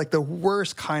 That's just the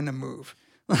worst kind of move.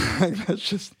 That's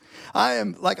just, I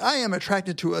am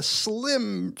attracted to a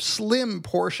slim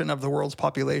portion of the world's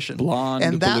population. Blonde,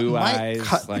 and that blue might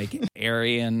eyes,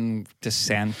 Aryan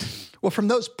descent. Well, from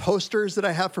those posters that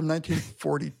I have from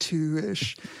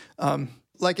 1942-ish,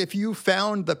 if you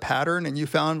found the pattern and you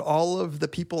found all of the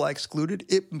people I excluded,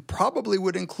 it probably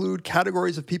would include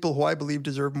categories of people who I believe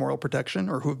deserve moral protection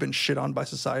or who have been shit on by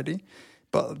society.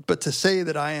 But to say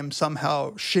that I am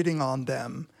somehow shitting on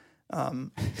them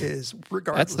is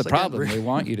regardless. That's the problem. They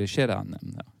want you to shit on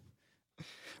them, though.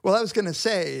 Well, I was going to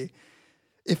say,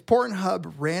 if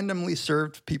Pornhub randomly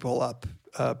served people up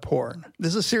porn, this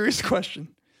is a serious question.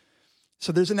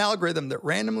 So there's an algorithm that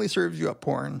randomly serves you up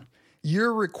porn.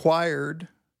 You're required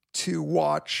to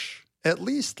watch at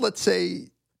least, let's say,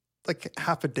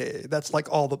 half a day. That's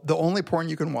all the only porn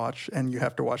you can watch, and you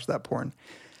have to watch that porn.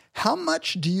 How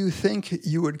much do you think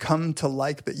you would come to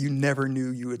like that you never knew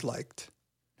you had liked?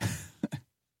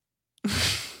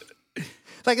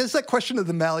 It's that question of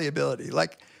the malleability.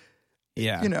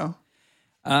 Yeah.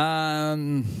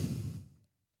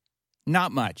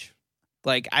 Not much.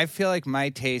 I feel like my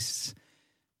tastes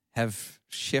have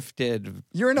shifted.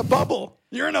 You're in a bubble.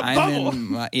 You're in a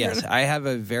bubble. Yes, I have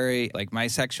a very my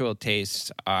sexual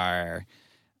tastes are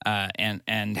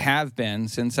and have been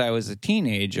since I was a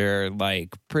teenager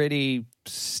pretty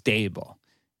stable.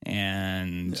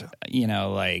 And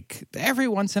every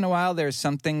once in a while there's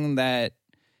something that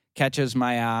catches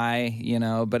my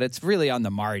eye, but it's really on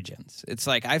the margins. It's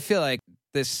I feel like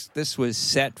this was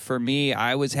set for me.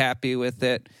 I was happy with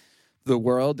it. The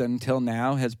world until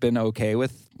now has been okay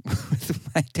with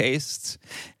my tastes.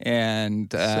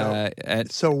 And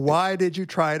so why did you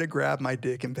try to grab my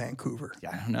dick in Vancouver?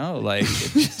 I don't know. It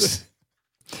just...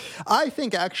 I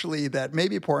think actually that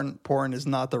maybe porn is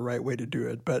not the right way to do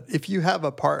it. But if you have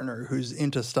a partner who's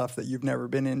into stuff that you've never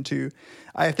been into,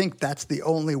 I think that's the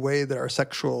only way that our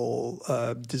sexual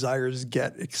desires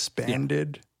get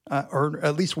expanded. Or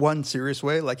at least one serious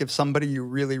way. If somebody you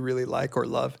really, really like or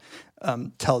love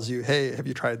tells you, hey, have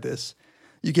you tried this?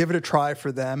 You give it a try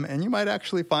for them, and you might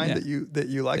actually find that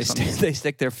you like something. They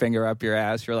stick their finger up your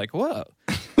ass. You're like, whoa.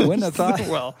 Wouldn't have thought.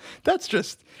 Well, that's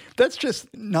just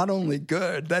not only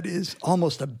good. That is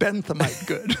almost a Benthamite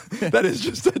good. that is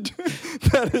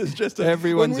just a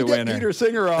everyone's a winner. When we get Peter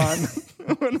Singer on,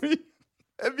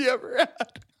 have you ever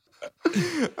had?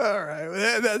 All right,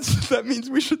 that means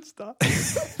we should stop.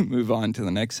 Move on to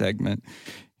the next segment.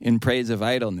 In praise of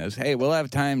idleness. Hey, we'll have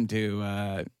time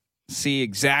to see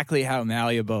exactly how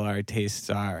malleable our tastes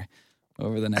are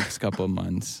over the next couple of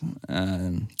months.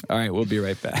 All right, we'll be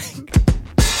right back.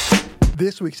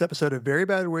 This week's episode of Very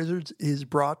Bad Wizards is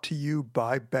brought to you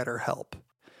by BetterHelp.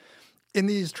 In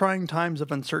these trying times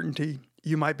of uncertainty,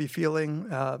 you might be feeling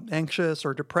anxious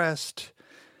or depressed,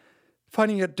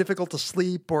 finding it difficult to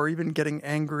sleep, or even getting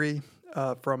angry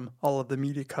from all of the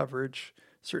media coverage.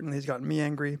 Certainly has gotten me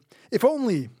angry. If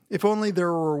only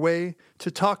there were a way to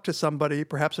talk to somebody,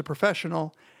 perhaps a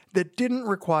professional, that didn't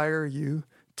require you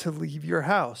to leave your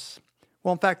house.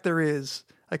 Well, in fact, there is.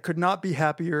 I could not be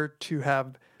happier to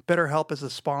have BetterHelp as a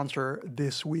sponsor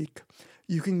this week.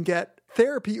 You can get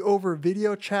therapy over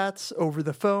video chats, over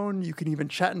the phone. You can even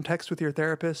chat and text with your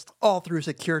therapist, all through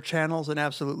secure channels and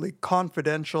absolutely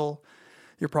confidential.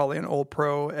 You're probably an old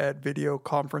pro at video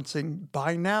conferencing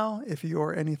by now if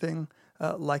you're anything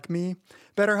like me.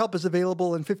 BetterHelp is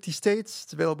available in 50 states.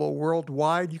 It's available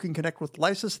worldwide. You can connect with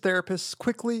licensed therapists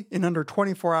quickly in under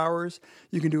 24 hours.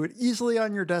 You can do it easily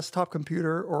on your desktop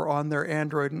computer or on their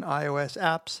Android and iOS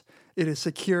apps. It is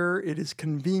secure. It is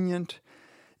convenient.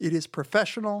 It is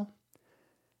professional.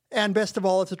 And best of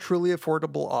all, it's a truly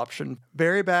affordable option.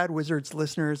 Very Bad Wizards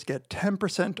listeners get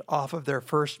 10% off of their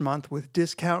first month with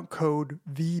discount code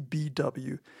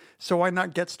VBW. So why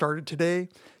not get started today?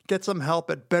 Get some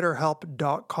help at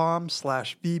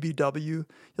betterhelp.com/VBW.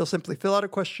 You'll simply fill out a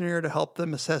questionnaire to help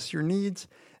them assess your needs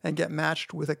and get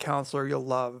matched with a counselor you'll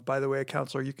love. By the way, a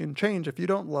counselor you can change if you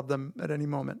don't love them at any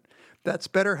moment. That's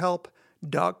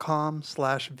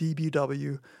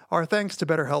betterhelp.com/VBW. Our thanks to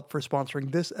BetterHelp for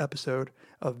sponsoring this episode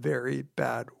of Very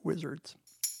Bad Wizards.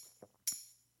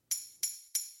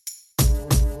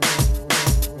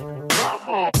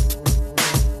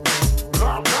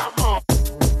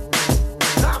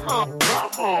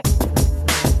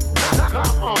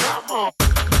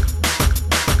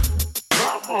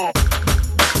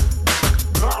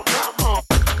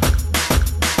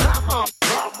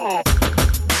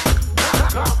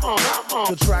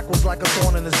 The track was like a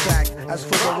thorn in his back. As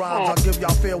for the rhymes, I'll give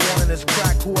y'all fair warning. It's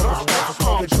crack. Whoever starts to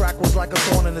smoke, the track was like a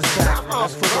thorn in his back.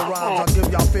 As for the rhymes, I'll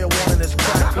give y'all fair warning. It's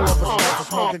crack. Whoever starts to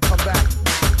smoke it, come back.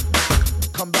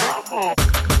 Come back. Come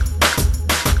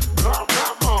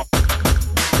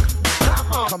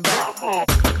back. Come back.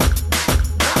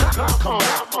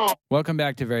 Welcome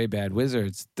back to Very Bad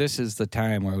Wizards. This is the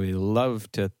time where we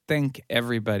love to thank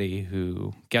everybody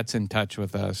who gets in touch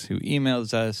with us, who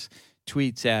emails us,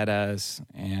 tweets at us,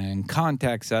 and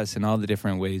contacts us in all the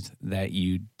different ways that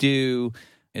you do.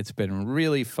 It's been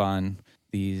really fun.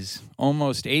 These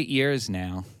almost 8 years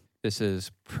now. This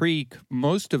is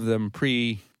most of them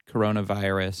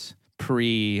pre-coronavirus,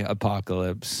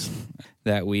 pre-apocalypse,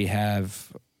 that we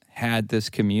have had this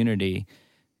community.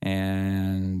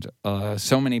 And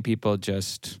so many people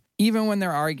just, even when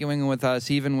they're arguing with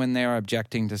us, even when they're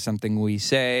objecting to something we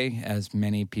say, as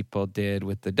many people did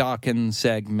with the Dawkins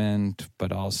segment,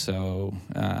 but also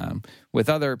with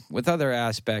other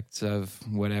aspects of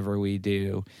whatever we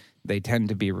do, they tend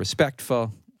to be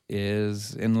respectful,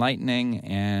 is enlightening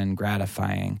and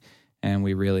gratifying. And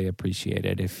we really appreciate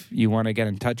it. If you want to get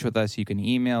in touch with us, you can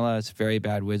email us,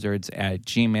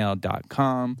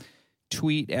 verybadwizards@gmail.com.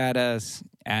 Tweet at us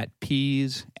at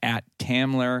Peas, at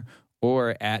Tamler,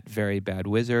 or at Very Bad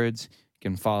Wizards. You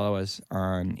can follow us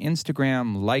on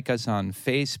Instagram, like us on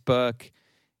Facebook,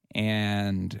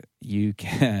 and you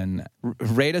can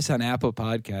rate us on Apple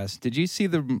Podcasts. Did you see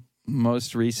the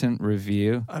most recent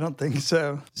review? I don't think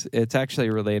so. It's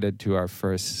actually related to our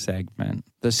first segment.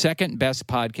 The second best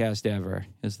podcast ever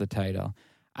is the title.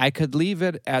 I could leave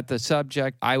it at the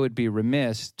subject. I would be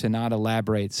remiss to not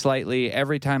elaborate slightly.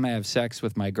 Every time I have sex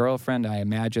with my girlfriend, I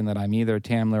imagine that I'm either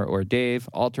Tamler or Dave,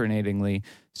 alternatingly,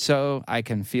 so I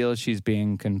can feel she's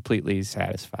being completely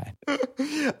satisfied.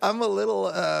 I'm a little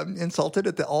insulted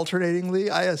at the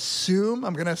alternatingly. I'm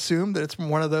going to assume that it's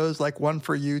one of those, like one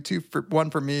for you, one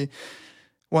for me,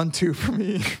 1, 2 for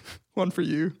me, 1 for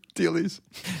you, dealies.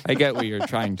 I get what you're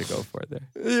trying to go for there.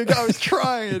 I was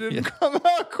trying. It didn't come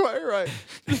out quite right.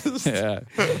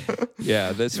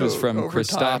 Yeah, this was from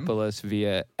overtime. Christopoulos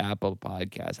via Apple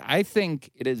Podcast. I think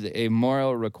it is a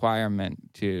moral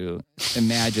requirement to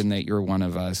imagine that you're one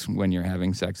of us when you're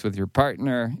having sex with your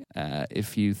partner.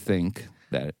 If you think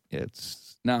that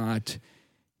it's not,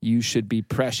 you should be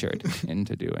pressured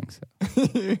into doing so.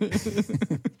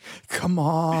 Come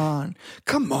on.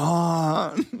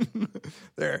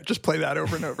 There, just play that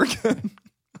over and over again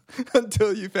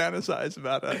until you fantasize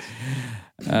about us.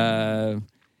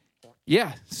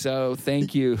 Yeah, so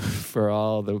thank you for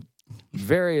all the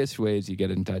various ways you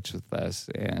get in touch with us,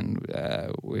 and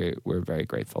we're very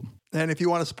grateful. And if you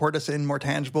want to support us in more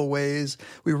tangible ways,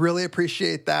 we really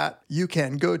appreciate that. You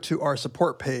can go to our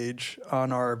support page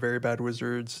on our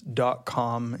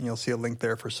verybadwizards.com, and you'll see a link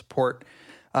there for support.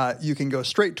 You can go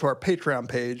straight to our Patreon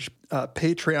page,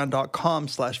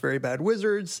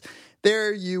 patreon.com/verybadwizards.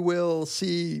 There you will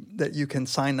see that you can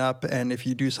sign up, and if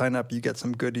you do sign up, you get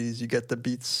some goodies. You get the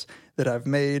beats that I've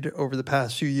made over the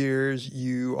past few years.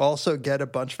 You also get a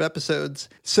bunch of episodes.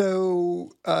 So,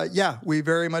 we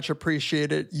very much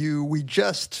appreciate it. We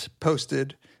just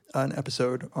posted an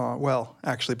episode. Well,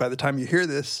 actually, by the time you hear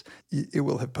this, it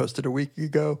will have posted a week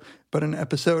ago. but an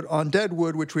episode on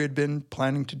Deadwood, which we had been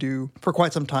planning to do for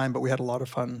quite some time, but we had a lot of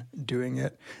fun doing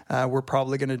it. We're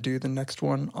probably going to do the next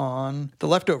one on The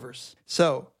Leftovers.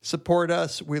 So support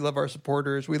us. We love our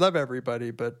supporters. We love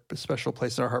everybody, but a special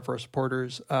place in our heart for our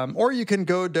supporters. Or you can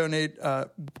go donate,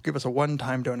 give us a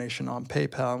one-time donation on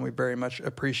PayPal, and we very much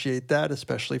appreciate that,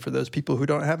 especially for those people who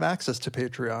don't have access to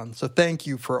Patreon. So thank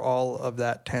you for all of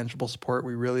that tangible support.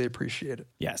 We really appreciate it.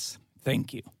 Yes,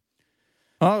 thank you.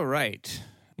 All right.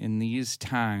 In these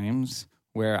times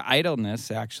where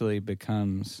idleness actually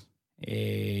becomes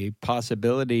a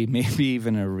possibility, maybe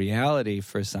even a reality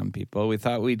for some people, we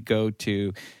thought we'd go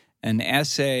to an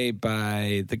essay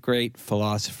by the great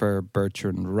philosopher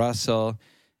Bertrand Russell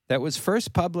that was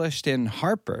first published in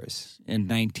Harper's in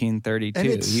 1932. And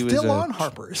it's still on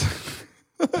Harper's.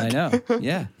 I know,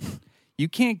 yeah. You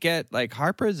can't get, like,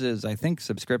 Harper's is, I think,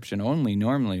 subscription only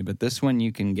normally, but this one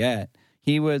you can get.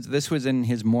 This was in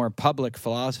his more public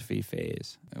philosophy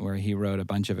phase, where he wrote a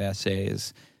bunch of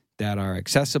essays that are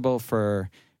accessible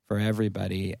for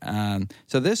everybody.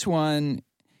 So this one,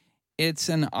 it's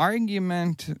an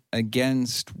argument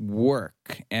against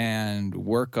work and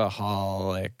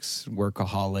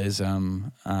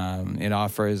workaholism. It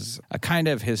offers a kind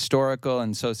of historical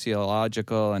and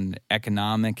sociological and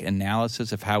economic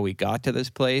analysis of how we got to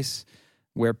this place,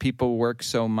 where people work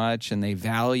so much and they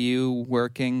value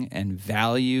working and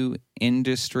value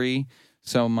industry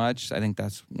so much. I think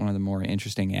that's one of the more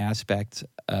interesting aspects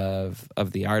of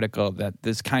the article, that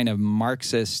this kind of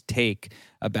Marxist take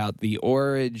about the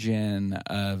origin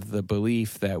of the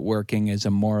belief that working is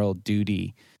a moral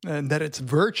duty. And that it's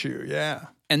virtue, yeah.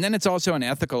 And then it's also an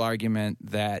ethical argument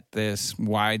that this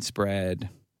widespread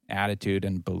attitude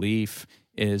and belief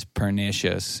is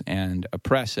pernicious and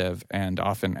oppressive and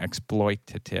often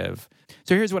exploitative.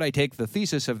 So here's what I take the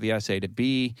thesis of the essay to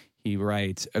be. He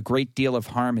writes, a great deal of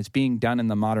harm is being done in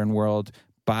the modern world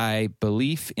by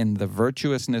belief in the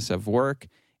virtuousness of work,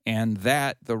 and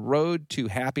that the road to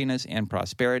happiness and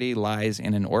prosperity lies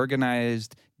in an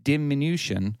organized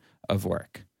diminution of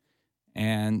work.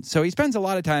 And so he spends a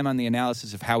lot of time on the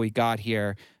analysis of how we got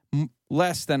here,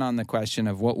 less than on the question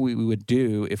of what we would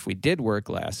do if we did work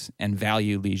less and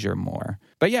value leisure more.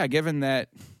 But yeah, given that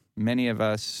many of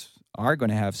us are going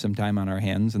to have some time on our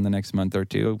hands in the next month or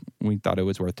two, we thought it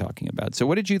was worth talking about. So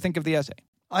what did you think of the essay?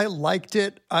 I liked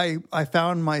it. I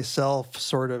found myself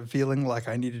sort of feeling like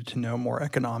I needed to know more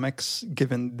economics,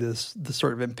 given the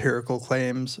sort of empirical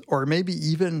claims, or maybe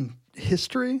even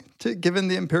history, given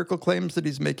the empirical claims that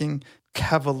he's making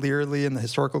cavalierly and the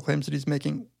historical claims that he's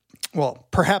making. Well,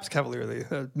 perhaps cavalierly.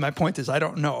 My point is, I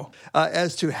don't know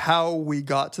as to how we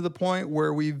got to the point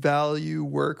where we value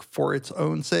work for its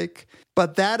own sake.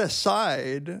 But that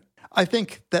aside, I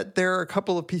think that there are a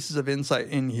couple of pieces of insight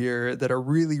in here that are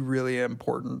really, really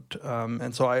important.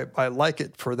 And so I like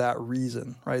it for that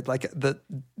reason, right? Like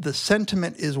the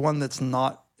sentiment is one that's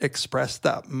not expressed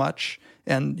that much,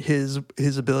 and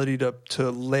his ability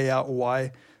to lay out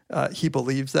why he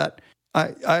believes that,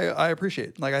 I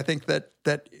appreciate. Like, I think that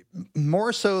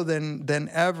more so than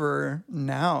ever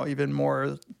now, even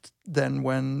more than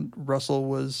when Russell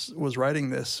was writing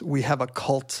this, we have a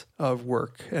cult of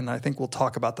work. And I think we'll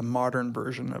talk about the modern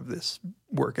version of this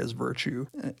work as virtue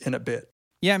in a bit.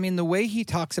 Yeah, I mean, the way he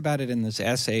talks about it in this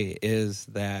essay is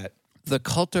that the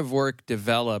cult of work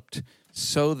developed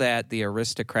so that the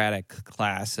aristocratic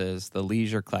classes, the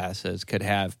leisure classes, could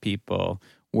have people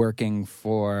working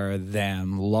for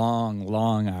them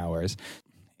long hours.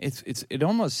 It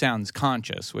almost sounds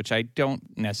conscious, which I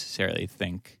don't necessarily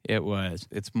think it was.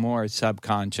 It's more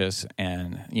subconscious,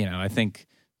 and I think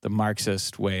the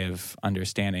Marxist way of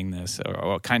understanding this,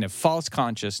 or kind of false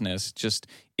consciousness, just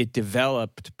it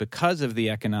developed because of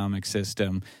the economic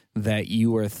system that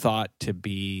you were thought to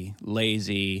be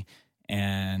lazy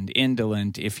and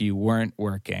indolent if you weren't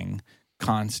working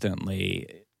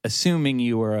constantly, assuming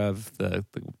you were of the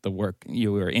work,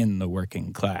 you were in the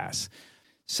working class.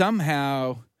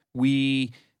 Somehow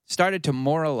we started to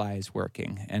moralize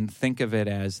working and think of it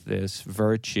as this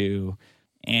virtue,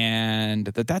 and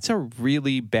that's a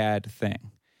really bad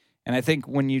thing. And I think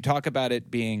when you talk about it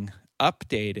being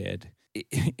updated,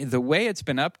 the way it's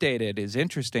been updated is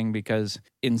interesting because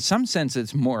in some sense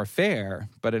it's more fair,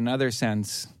 but in another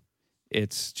sense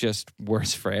it's just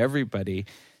worse for everybody.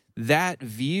 That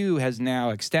view has now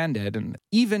extended, and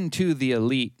even to the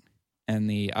elite and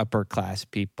the upper class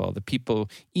people, the people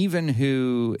even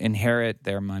who inherit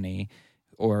their money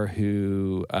or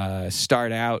who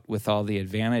start out with all the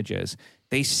advantages,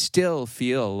 they still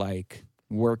feel like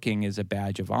working is a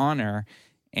badge of honor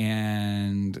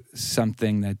and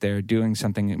something that they're doing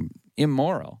something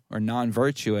immoral or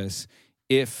non-virtuous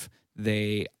if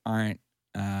they aren't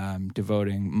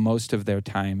devoting most of their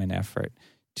time and effort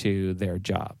to their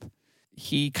job.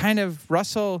 He kind of,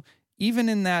 Russell, even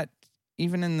in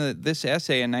this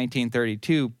essay in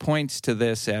 1932, points to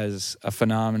this as a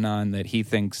phenomenon that he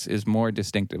thinks is more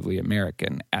distinctively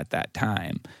American at that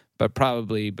time, but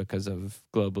probably because of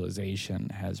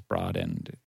globalization has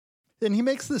broadened. And he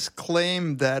makes this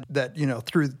claim that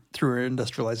through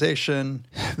industrialization,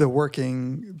 the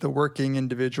working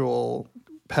individual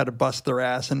had to bust their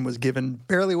ass and was given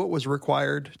barely what was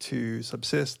required to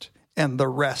subsist, and the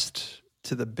rest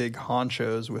to the big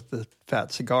honchos with the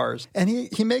fat cigars. And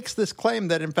he makes this claim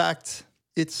that, in fact,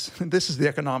 this is the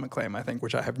economic claim, I think,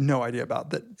 which I have no idea about,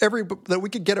 that we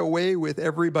could get away with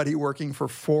everybody working for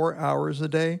 4 hours a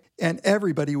day and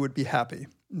everybody would be happy.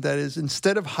 That is,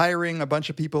 instead of hiring a bunch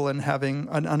of people and having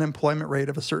an unemployment rate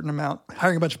of a certain amount,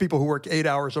 hiring a bunch of people who work 8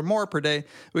 hours or more per day,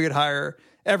 we could hire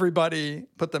everybody,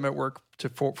 put them at work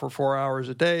for 4 hours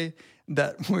a day,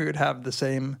 that we would have the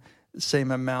same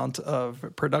amount of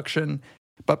production,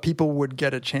 but people would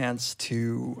get a chance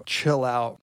to chill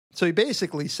out. So he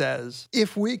basically says,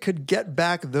 if we could get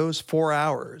back those 4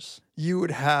 hours, you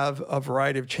would have a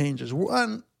variety of changes.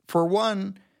 For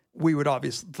one, we would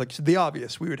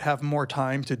we would have more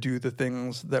time to do the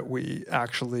things that we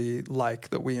actually like,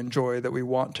 that we enjoy, that we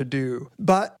want to do.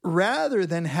 But rather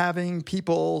than having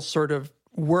people sort of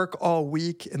work all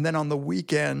week and then on the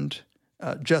weekend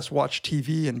just watch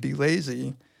TV and be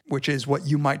lazy, which is what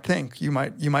you might think. You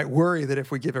might worry that if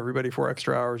we give everybody 4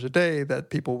 extra hours a day, that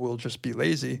people will just be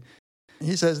lazy.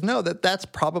 He says, no, that's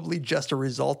probably just a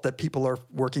result that people are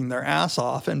working their ass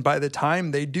off. And by the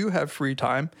time they do have free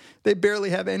time, they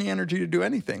barely have any energy to do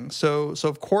anything. So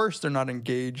of course, they're not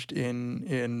engaged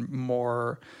in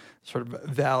more sort of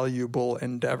valuable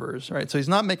endeavors, right? So he's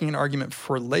not making an argument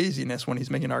for laziness when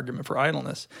he's making an argument for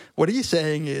idleness. What he's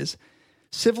saying is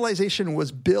civilization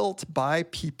was built by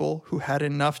people who had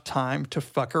enough time to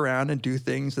fuck around and do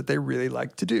things that they really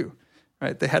like to do.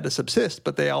 Right? They had to subsist,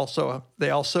 but they also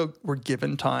were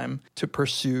given time to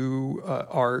pursue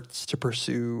arts, to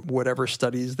pursue whatever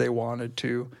studies they wanted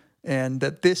to, and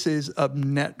that this is a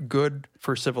net good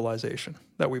for civilization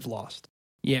that we've lost.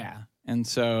 Yeah. And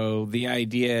so the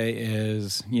idea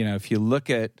is, if you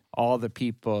look at all the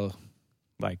people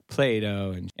like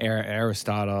Plato and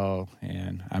Aristotle,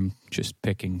 and I'm just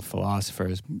picking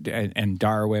philosophers, and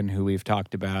Darwin, who we've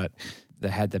talked about, that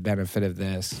had the benefit of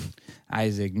this,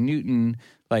 Isaac Newton,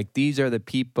 like these are the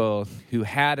people who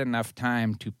had enough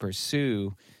time to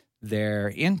pursue their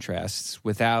interests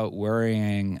without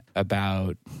worrying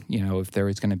about, if there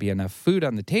was going to be enough food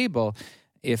on the table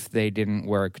if they didn't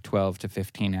work 12 to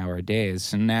 15-hour days.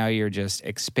 So now you're just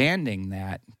expanding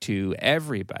that to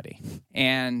everybody.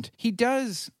 And he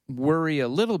does worry a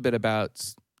little bit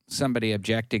about somebody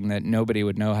objecting that nobody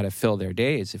would know how to fill their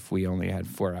days if we only had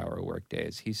 4-hour work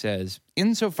days. He says,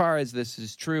 insofar as this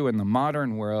is true in the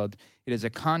modern world, it is a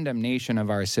condemnation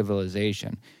of our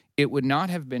civilization. It would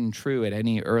not have been true at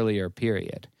any earlier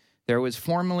period. There was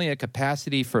formerly a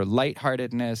capacity for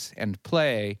lightheartedness and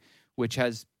play, which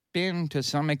has been to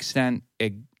some extent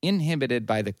inhibited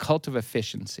by the cult of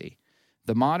efficiency.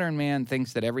 The modern man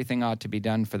thinks that everything ought to be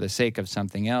done for the sake of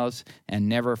something else and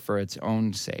never for its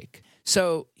own sake.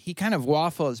 So he kind of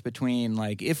waffles between,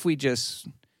 like, if we just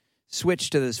switch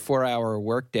to this 4-hour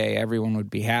workday, everyone would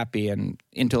be happy and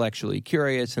intellectually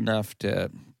curious enough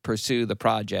to pursue the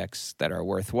projects that are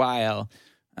worthwhile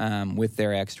with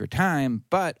their extra time,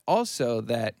 but also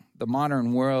that the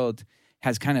modern world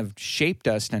has kind of shaped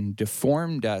us and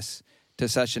deformed us to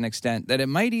such an extent that it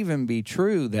might even be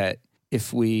true that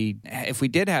if we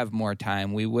did have more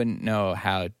time, we wouldn't know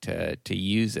how to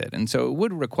use it. And so it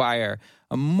would require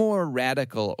a more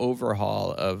radical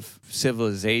overhaul of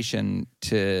civilization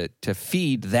to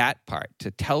feed that part, to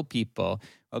tell people,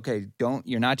 okay,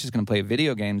 you're not just going to play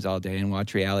video games all day and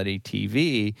watch reality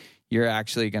TV. You're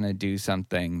actually going to do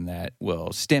something that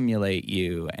will stimulate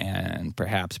you and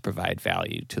perhaps provide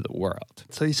value to the world.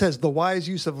 So he says, the wise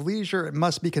use of leisure, it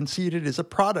must be conceded, is a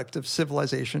product of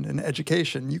civilization and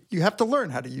education. You have to learn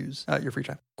how to use your free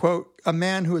time. Quote, a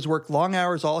man who has worked long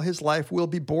hours all his life will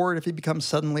be bored if he becomes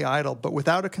suddenly idle, but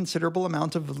without a considerable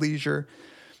amount of leisure,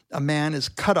 a man is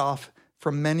cut off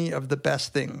from many of the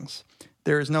best things.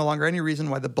 There is no longer any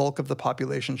reason why the bulk of the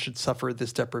population should suffer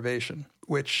this deprivation,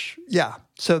 which, yeah,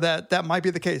 so that might be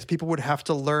the case. People would have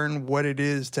to learn what it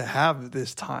is to have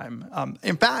this time.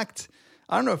 In fact,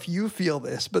 I don't know if you feel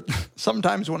this, but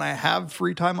sometimes when I have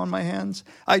free time on my hands,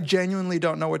 I genuinely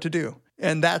don't know what to do.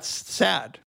 And that's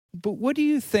sad. But what do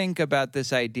you think about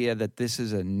this idea that this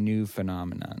is a new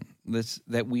phenomenon,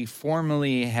 that we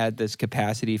formerly had this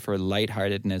capacity for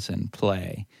lightheartedness and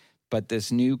play, but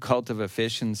this new cult of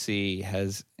efficiency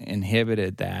has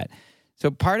inhibited that.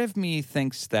 So part of me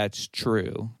thinks that's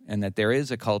true, and that there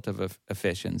is a cult of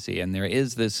efficiency, and there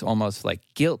is this almost like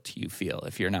guilt you feel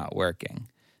if you're not working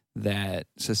that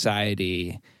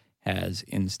society has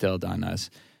instilled on us.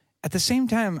 At the same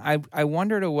time, I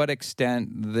wonder to what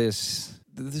extent this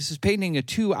is painting a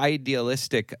too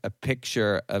idealistic a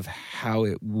picture of how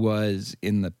it was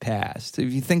in the past.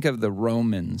 If you think of the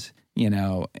Romans,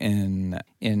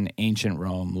 in ancient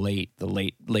Rome,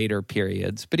 later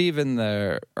periods, but even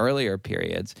the earlier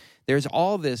periods, there's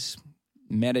all this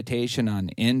meditation on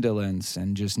indolence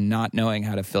and just not knowing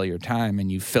how to fill your time,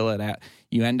 and you fill it out.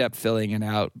 You end up filling it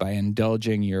out by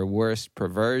indulging your worst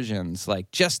perversions,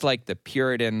 just like the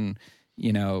Puritan,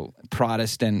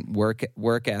 Protestant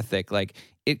work ethic.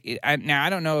 Now I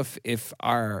don't know if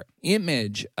our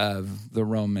image of the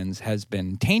Romans has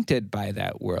been tainted by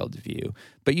that worldview,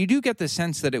 but you do get the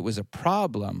sense that it was a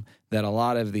problem that a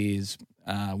lot of these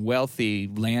wealthy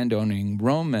landowning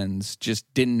Romans just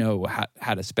didn't know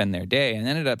how to spend their day and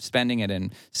ended up spending it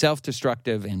in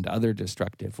self-destructive and other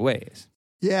destructive ways.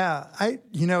 Yeah,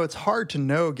 it's hard to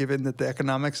know given that the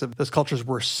economics of those cultures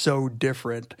were so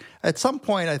different. At some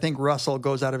point, I think Russell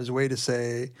goes out of his way to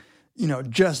say,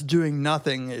 just doing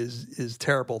nothing is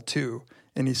terrible too.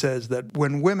 And he says that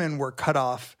when women were cut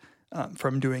off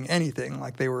from doing anything,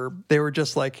 they were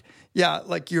just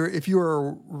if you were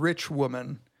a rich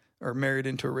woman or married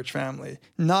into a rich family,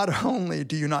 not only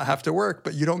do you not have to work,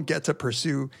 but you don't get to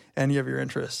pursue any of your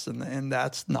interests, and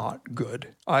that's not good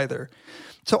either.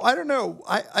 So I don't know.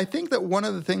 I think that one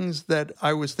of the things that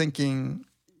I was thinking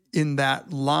in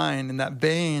that line, in that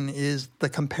vein, is the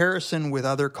comparison with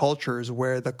other cultures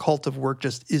where the cult of work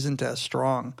just isn't as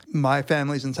strong. My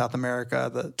family's in South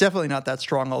America, definitely not that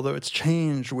strong, although it's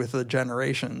changed with the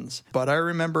generations. But I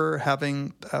remember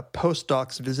having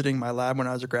postdocs visiting my lab when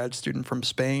I was a grad student from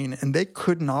Spain, and they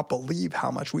could not believe how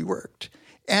much we worked.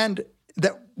 And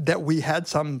that we had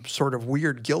some sort of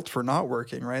weird guilt for not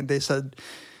working, right? They said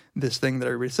this thing that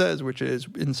everybody says, which is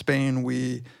in Spain,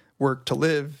 we work to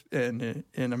live, and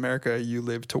in America, you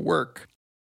live to work.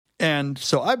 And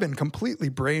so I've been completely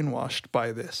brainwashed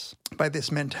by this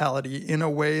mentality in a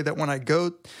way that when I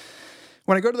go to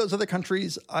those other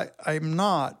countries, I'm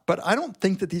not. But I don't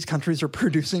think that these countries are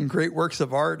producing great works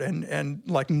of art and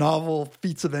novel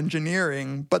feats of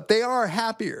engineering, but they are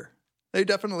happier. They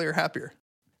definitely are happier.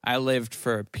 I lived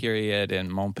for a period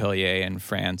in Montpellier in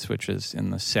France, which is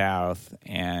in the south,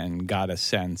 and got a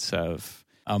sense of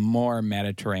a more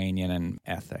Mediterranean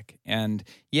ethic. And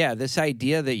yeah, this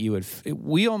idea that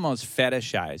we almost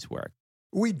fetishize work.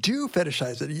 We do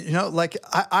fetishize it.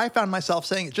 I found myself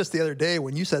saying it just the other day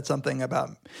when you said something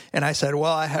about, and I said,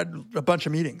 well, I had a bunch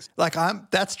of meetings.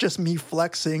 That's just me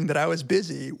flexing that I was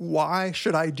busy. Why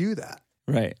should I do that?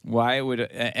 Right. Why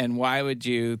would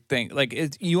you think,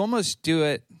 you almost do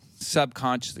it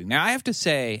subconsciously. Now, I have to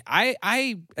say,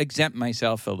 I exempt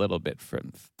myself a little bit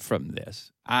from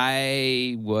this.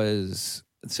 I was,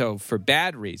 for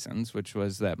bad reasons, which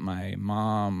was that my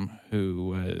mom, who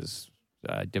was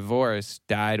divorced,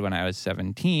 died when I was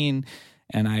 17,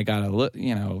 and I got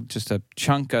just a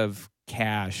chunk of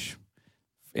cash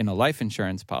in a life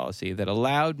insurance policy that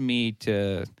allowed me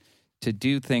to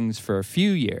do things for a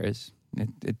few years.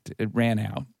 It ran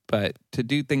out, but to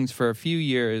do things for a few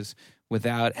years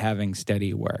without having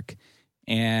steady work.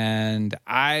 And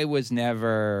I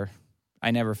never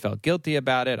felt guilty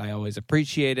about it. I always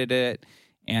appreciated it.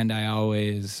 And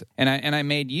I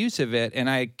made use of it, and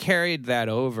I carried that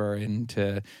over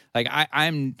into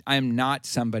I'm not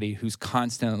somebody who's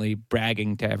constantly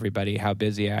bragging to everybody how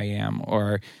busy I am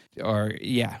or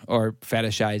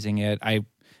fetishizing it.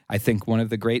 I think one of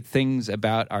the great things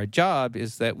about our job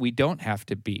is that we don't have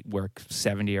to work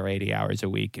 70 or 80 hours a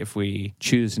week if we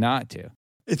choose not to.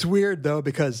 It's weird, though,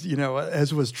 because,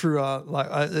 as was true,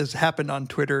 as happened on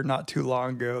Twitter not too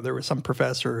long ago, there was some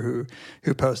professor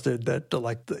who posted that,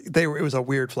 it was a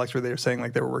weird flex where they were saying,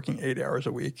 they were working 8 hours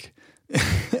a week.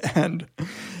 and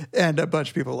a bunch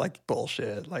of people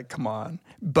bullshit, come on.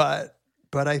 But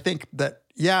I think that,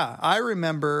 I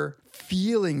remember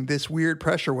feeling this weird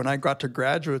pressure when I got to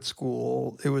graduate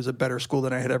school. It was a better school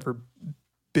than I had ever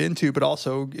been to, but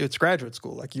also it's graduate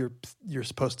school. You're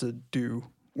supposed to do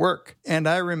work. And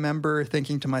I remember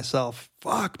thinking to myself,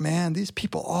 fuck, man, these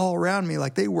people all around me,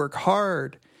 they work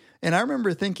hard. And I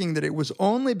remember thinking that it was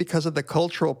only because of the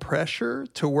cultural pressure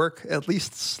to work at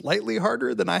least slightly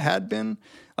harder than I had been.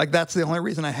 That's the only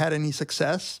reason I had any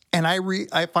success. And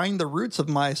I find the roots of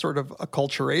my sort of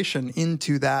acculturation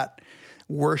into that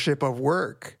worship of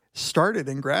work started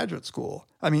in graduate school.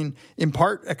 I mean, in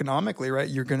part economically, right?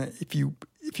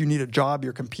 if you need a job,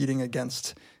 you're competing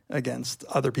against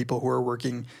other people who are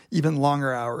working even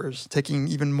longer hours, taking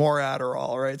even more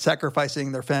Adderall, right?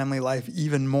 Sacrificing their family life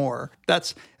even more.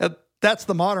 That's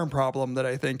the modern problem that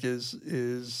I think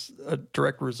is a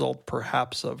direct result,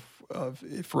 perhaps, of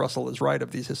if Russell is right,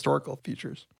 of these historical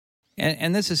features.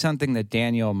 And this is something that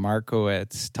Daniel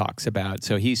Markowitz talks about.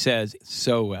 So he says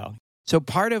so well. So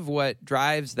part of what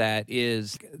drives that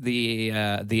is the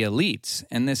elites,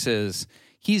 and this is.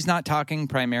 He's not talking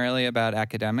primarily about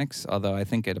academics, although I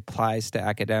think it applies to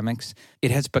academics. It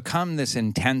has become this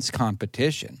intense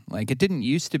competition. Like, it didn't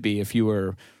used to be if you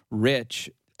were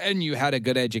rich and you had a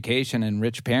good education and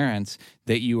rich parents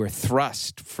that you were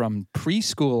thrust from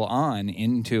preschool on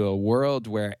into a world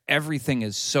where everything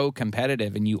is so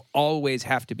competitive and you always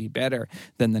have to be better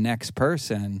than the next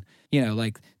person. You know,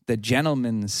 like the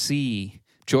gentleman's C.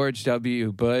 George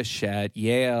W. Bush at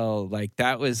Yale, like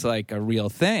that was like a real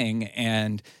thing.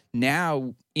 And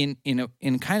now in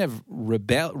kind of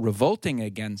revolting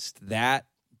against that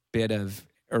bit of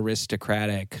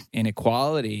aristocratic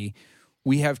inequality,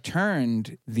 we have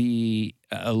turned the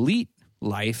elite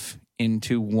life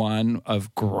into one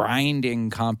of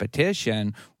grinding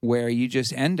competition where you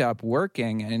just end up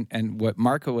working. And what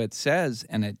Markowitz says,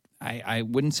 and I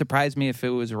wouldn't surprise me if it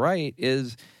was right,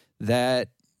 is that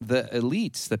the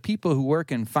elites, the people who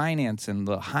work in finance and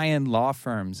the high-end law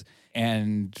firms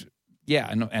and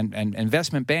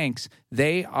investment banks,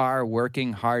 they are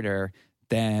working harder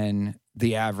than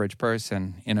the average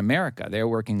person in America. They're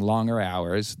working longer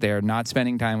hours. They're not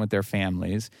spending time with their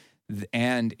families.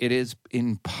 And it is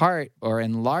in part or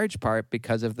in large part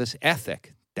because of this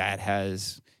ethic that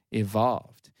has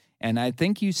evolved. And I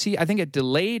think it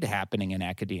delayed happening in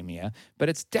academia, but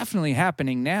it's definitely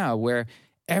happening now where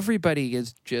everybody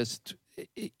is just,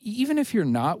 even if you're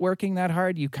not working that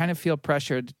hard, you kind of feel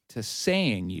pressured to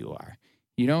saying you are.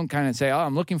 You don't kind of say, oh,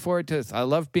 I'm looking forward to this. I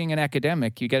love being an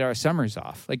academic. You get our summers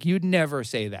off. Like, you'd never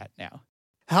say that now.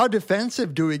 How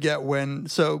defensive do we get when,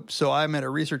 so I'm at a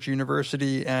research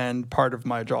university and part of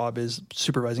my job is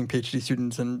supervising PhD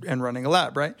students and running a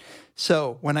lab, right?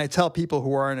 So when I tell people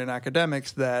who aren't in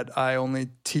academics that I only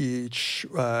teach,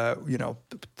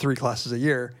 3 classes a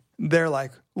year, they're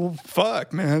like, well,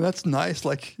 fuck, man, that's nice.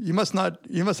 Like, you must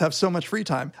have so much free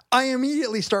time. I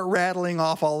immediately start rattling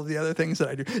off all of the other things that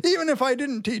I do. Even if I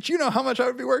didn't teach, you know how much I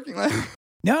would be working like.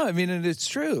 No, I mean, and it's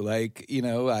true. Like,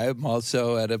 I'm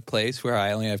also at a place where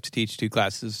I only have to teach 2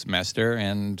 classes a semester.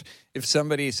 And if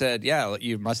somebody said, yeah,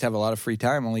 you must have a lot of free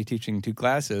time only teaching 2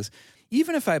 classes,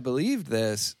 even if I believed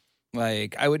this,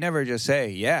 like, I would never just say,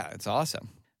 yeah, it's awesome.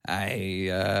 I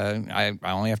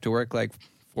only have to work like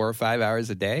 4 or 5 hours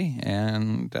a day,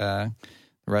 and the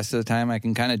rest of the time I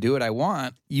can kind of do what I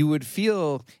want. You would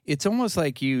feel, it's almost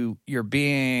like you're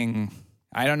being,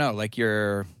 I don't know, like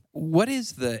what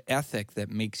is the ethic that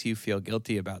makes you feel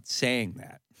guilty about saying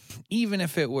that? Even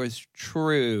if it was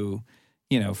true,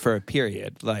 for a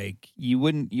period, like you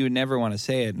would never want to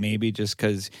say it, maybe just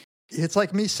because. It's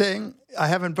like me saying I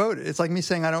haven't voted. It's like me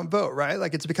saying I don't vote, right?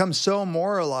 Like, it's become so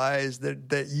moralized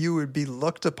that you would be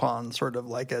looked upon sort of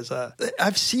like as a.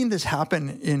 I've seen this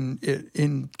happen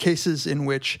in cases in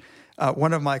which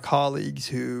one of my colleagues,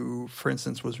 who, for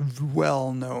instance, was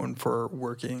well known for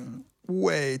working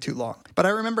way too long. But I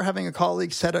remember having a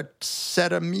colleague set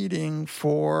a meeting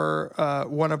for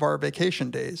one of our vacation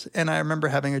days, and I remember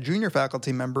having a junior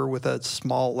faculty member with a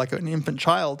small, like an infant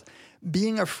child,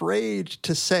 being afraid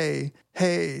to say,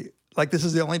 hey, like, this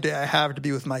is the only day I have to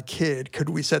be with my kid. Could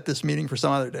we set this meeting for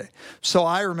some other day? So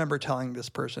I remember telling this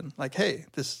person, like, hey,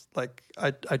 this, like,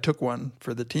 I took one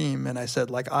for the team, and I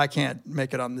said, like, I can't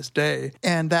make it on this day.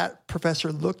 And that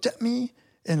professor looked at me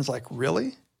and was like,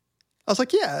 really? I was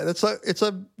like, yeah, it's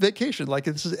a vacation. Like,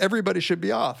 everybody should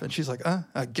be off. And she's like,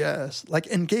 I guess. Like,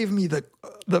 and gave me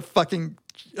the fucking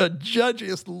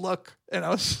judgiest look. And I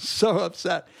was so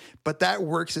upset. But that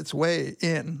works its way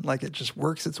in. Like, it just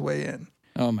works its way in.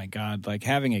 Oh, my God. Like,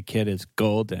 having a kid is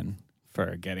golden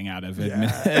for getting out of it.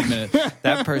 Yeah.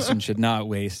 That person should not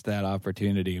waste that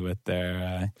opportunity with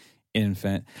their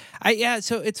infant.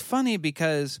 So it's funny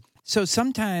because... So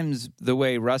sometimes the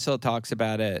way Russell talks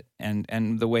about it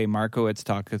and the way Markowitz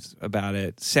talks about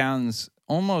it sounds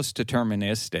almost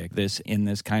deterministic, in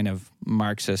this kind of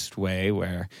Marxist way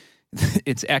where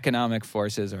its economic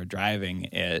forces are driving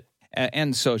it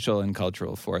and social and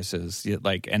cultural forces,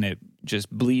 and it just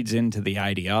bleeds into the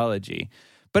ideology.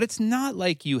 But it's not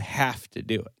like you have to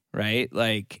do it, right?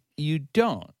 Like, you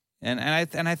don't. And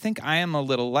I think I am a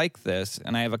little like this,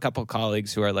 and I have a couple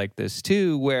colleagues who are like this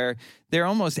too, where they're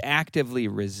almost actively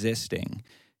resisting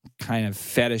kind of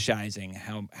fetishizing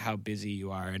how busy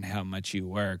you are and how much you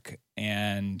work.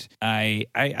 And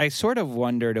I sort of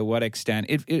wonder to what extent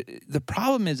the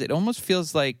problem is it almost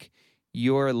feels like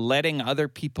you're letting other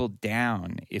people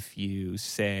down if you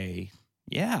say,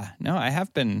 yeah, no,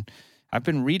 I've been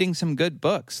reading some good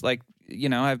books. Like, you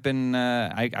know, I've been,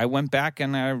 I went back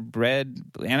and I read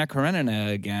Anna Karenina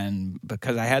again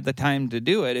because I had the time to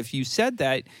do it. If you said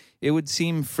that, it would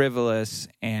seem frivolous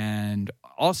and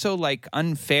also like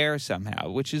unfair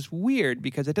somehow, which is weird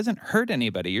because it doesn't hurt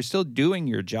anybody. You're still doing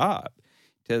your job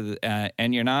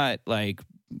and you're not like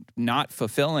not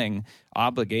fulfilling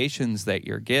obligations that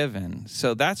you're given.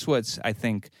 So that's what's, I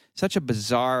think, such a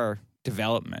bizarre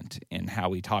development in how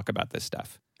we talk about this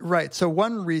stuff. Right. So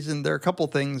one reason, there are a couple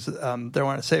things that I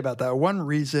want to say about that. One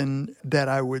reason that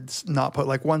I would not put,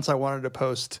 like once I wanted to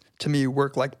post, to me,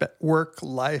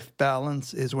 work-life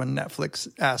balance is when Netflix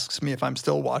asks me if I'm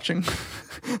still watching.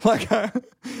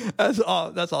 That's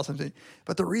awesome to me.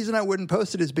 But the reason I wouldn't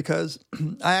post it is because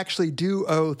I actually do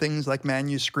owe things like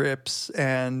manuscripts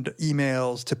and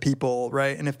emails to people,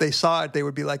 right? And if they saw it, they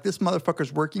would be like, this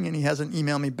motherfucker's working and he hasn't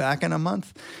emailed me back in a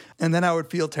month. And then I would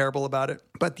feel terrible about it.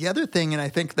 But the other thing, and I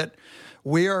think that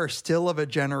we are still of a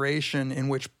generation in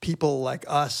which people like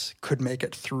us could make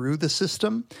it through the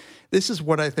system. This is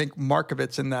what I think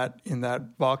Markovitz in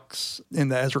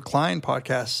the Ezra Klein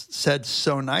podcast said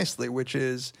so nicely, which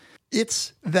is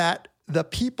it's that the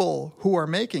people who are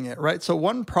making it, right? So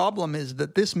one problem is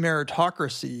that this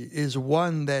meritocracy is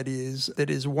one that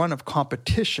is one of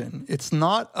competition. It's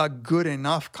not a good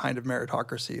enough kind of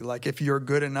meritocracy. Like if you're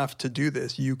good enough to do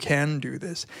this, you can do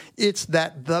this. It's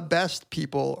that the best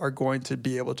people are going to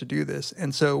be able to do this.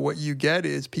 And so what you get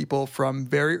is people from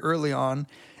very early on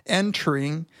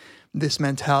entering this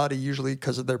mentality, usually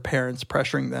because of their parents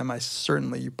pressuring them.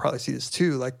 You probably see this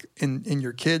too, like in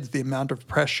your kids, the amount of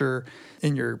pressure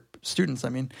in your students,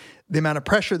 the amount of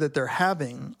pressure that they're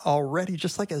having already,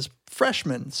 just like as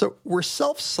freshmen. So we're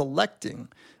self-selecting,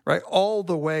 right, all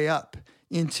the way up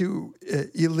into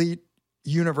elite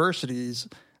universities.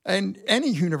 And any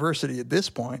university at this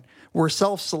point, we're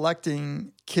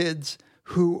self-selecting kids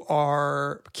who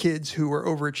are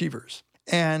overachievers.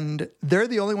 And they're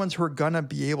the only ones who are going to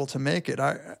be able to make it.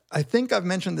 I think I've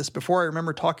mentioned this before. I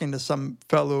remember talking to some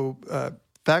fellow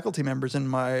faculty members in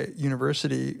my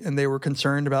university, and they were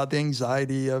concerned about the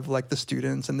anxiety of like the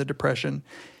students and the depression.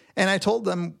 And I told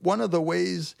them one of the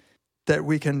ways that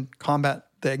we can combat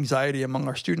the anxiety among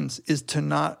our students is to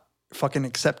not fucking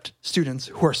accept students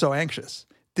who are so anxious.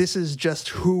 This is just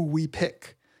who we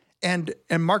pick. And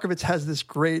Markovitz has this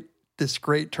great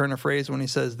turn of phrase when he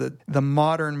says that the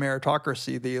modern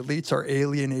meritocracy, the elites are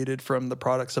alienated from the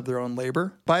products of their own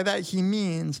labor. By that, he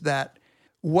means that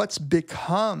what's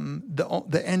become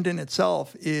the end in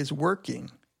itself is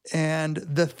working. And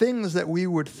the things that we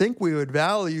would think we would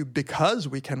value because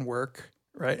we can work,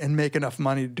 right, and make enough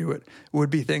money to do it would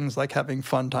be things like having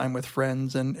fun time with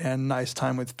friends and nice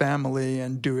time with family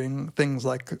and doing things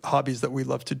like hobbies that we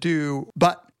love to do.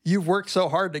 But you've worked so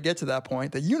hard to get to that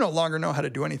point that you no longer know how to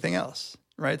do anything else,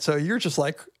 right? So you're just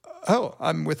like, oh,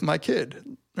 I'm with my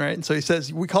kid, right? And so he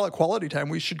says, we call it quality time.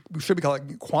 We should be calling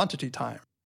it quantity time.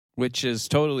 Which is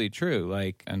totally true.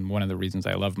 Like, and one of the reasons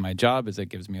I love my job is it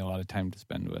gives me a lot of time to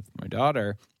spend with my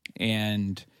daughter,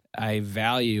 and I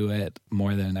value it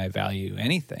more than I value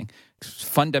anything. It's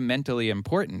fundamentally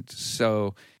important.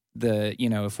 So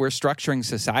if we're structuring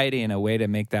society in a way to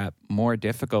make that more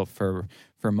difficult for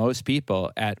most people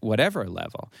at whatever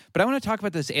level. But I want to talk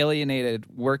about this alienated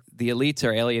work. The elites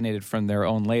are alienated from their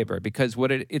own labor because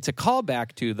it's a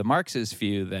callback to the Marxist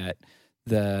view that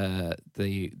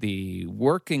the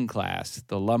working class,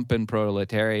 the lumpen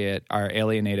proletariat, are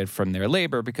alienated from their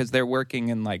labor because they're working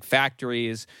in like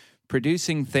factories,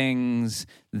 producing things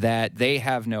that they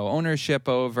have no ownership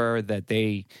over,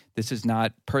 this is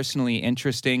not personally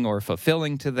interesting or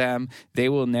fulfilling to them. They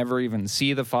will never even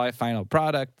see the final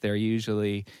product. They're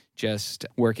usually just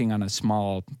working on a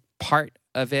small part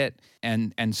of it.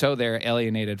 And so they're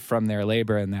alienated from their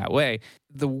labor in that way.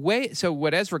 So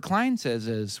what Ezra Klein says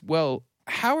is, well,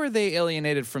 how are they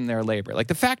alienated from their labor? Like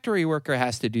the factory worker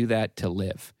has to do that to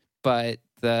live. But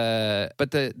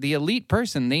the elite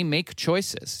person, they make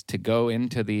choices to go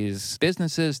into these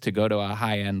businesses, to go to a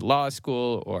high-end law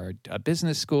school or a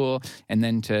business school, and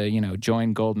then to,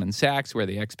 join Goldman Sachs, where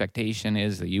the expectation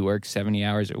is that you work 70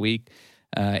 hours a week,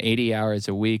 80 hours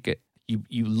a week.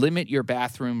 You limit your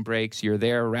bathroom breaks. You're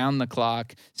there around the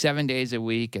clock, 7 days a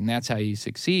week, and that's how you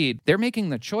succeed. They're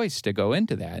making the choice to go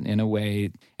into that in a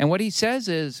way. And what he says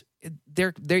is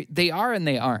they are and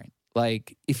they aren't.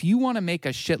 Like, if you want to make a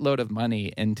shitload of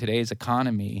money in today's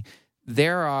economy,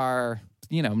 there are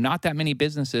not that many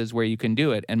businesses where you can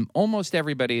do it. And almost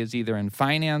everybody is either in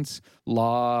finance,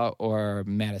 law, or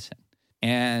medicine.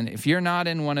 And if you're not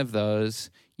in one of those,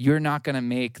 you're not going to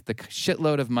make the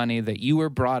shitload of money that you were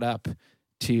brought up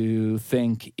to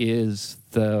think is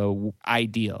the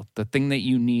ideal, the thing that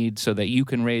you need so that you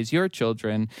can raise your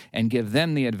children and give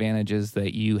them the advantages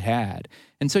that you had.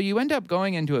 And so you end up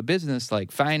going into a business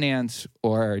like finance,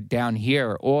 or down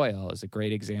here, oil is a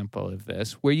great example of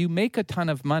this, where you make a ton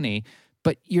of money,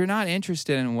 but you're not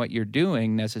interested in what you're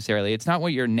doing necessarily. It's not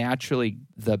what you're naturally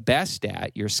the best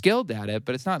at. You're skilled at it,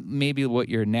 but it's not maybe what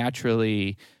you're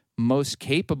naturally most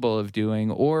capable of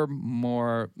doing or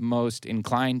most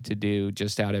inclined to do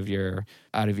just out of your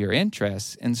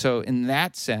interests. And so in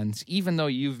that sense, even though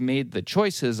you've made the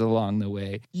choices along the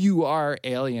way, you are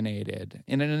alienated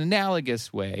in an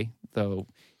analogous way, though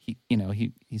he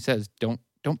says don't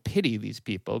pity these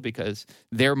people because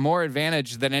they're more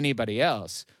advantaged than anybody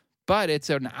else. But it's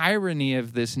an irony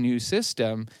of this new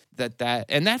system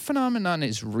that phenomenon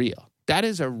is real. That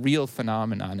is a real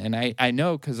phenomenon. And I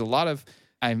know because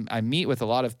I meet with a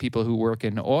lot of people who work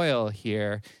in oil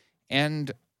here,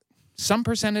 and some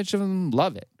percentage of them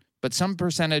love it. But some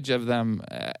percentage of them,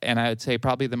 and I would say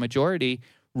probably the majority,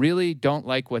 really don't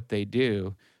like what they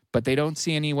do, but they don't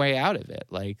see any way out of it.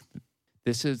 Like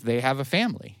they have a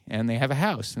family, and they have a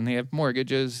house, and they have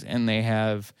mortgages, and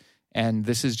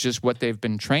this is just what they've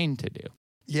been trained to do.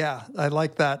 Yeah, I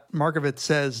like that. Markovitz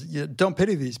says, don't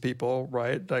pity these people,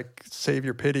 right? Like, save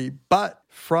your pity. But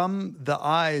from the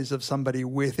eyes of somebody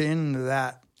within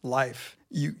that life,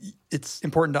 it's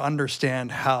important to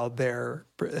understand how they're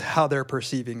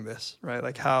perceiving this, right?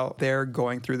 Like how they're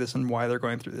going through this and why they're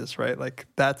going through this, right? Like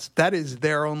that is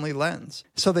their only lens.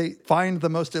 So they find the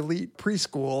most elite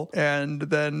preschool and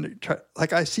then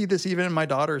I see this even in my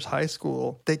daughter's high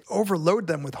school. They overload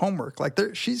them with homework. Like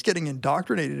she's getting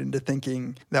indoctrinated into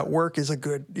thinking that work is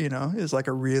is like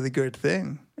a really good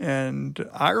thing. And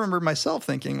I remember myself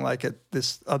thinking, like, at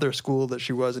this other school that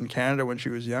she was in Canada when she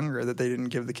was younger, that they didn't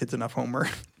give the kids enough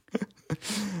homework.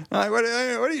 Like, what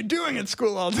are you doing at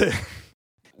school all day?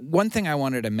 One thing I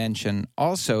wanted to mention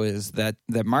also is that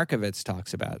Markovitz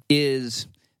talks about is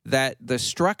that the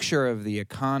structure of the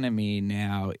economy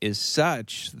now is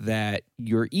such that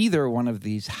you're either one of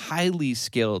these highly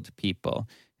skilled people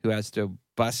who has to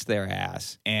bust their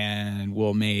ass and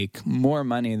will make more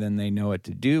money than they know what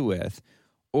to do with,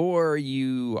 or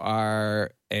you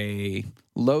are a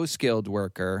low-skilled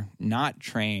worker, not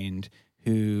trained,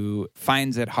 who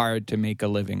finds it hard to make a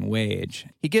living wage.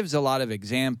 He gives a lot of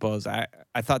examples. I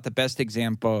thought the best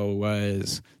example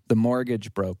was the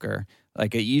mortgage broker.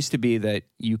 Like, it used to be that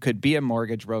you could be a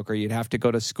mortgage broker, you'd have to go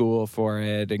to school for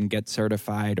it and get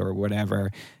certified or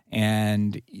whatever,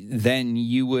 and then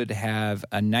you would have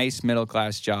a nice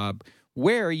middle-class job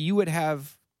where you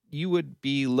would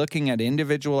be looking at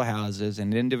individual houses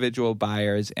and individual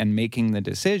buyers and making the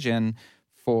decision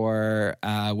for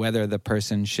whether the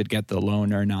person should get the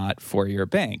loan or not for your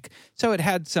bank. So it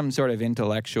had some sort of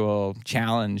intellectual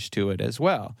challenge to it as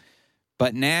well.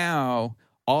 But now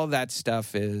all that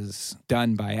stuff is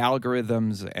done by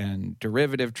algorithms and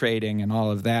derivative trading and all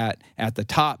of that at the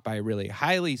top by really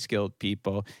highly skilled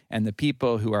people. And the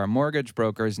people who are mortgage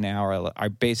brokers now are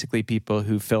basically people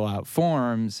who fill out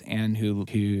forms and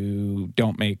who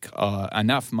don't make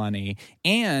enough money.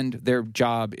 And their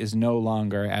job is no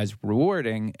longer as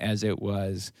rewarding as it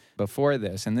was before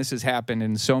this. And this has happened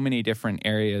in so many different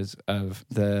areas of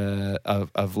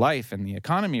life and the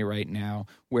economy right now,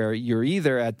 where you're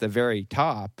either at the very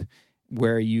top,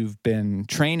 where you've been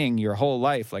training your whole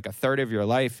life, like a third of your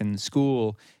life in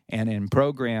school and in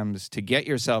programs to get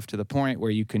yourself to the point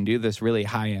where you can do this really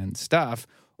high-end stuff,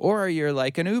 or you're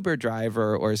like an Uber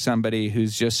driver or somebody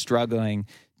who's just struggling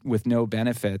with no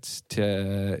benefits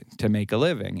to make a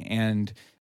living. And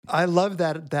I love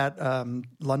that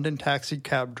London taxi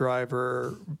cab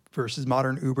driver versus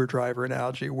modern Uber driver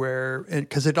analogy,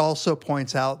 because it also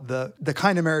points out the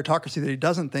kind of meritocracy that he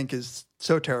doesn't think is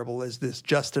so terrible is this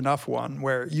just enough one,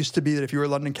 where it used to be that if you were a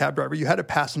London cab driver, you had to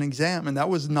pass an exam, and that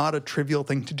was not a trivial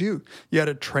thing to do. You had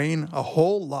to train a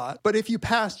whole lot. But if you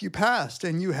passed, you passed,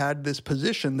 and you had this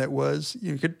position that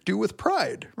you could do with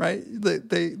pride, right?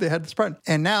 They had this pride.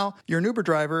 And now you're an Uber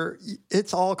driver,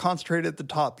 it's all concentrated at the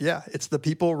top. Yeah, it's the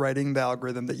people writing the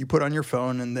algorithm that you put on your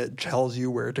phone and that tells you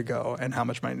where to go and how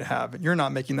much money to have. And you're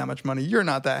not making that much money. You're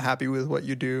not that happy with what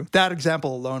you do. That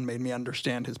example alone made me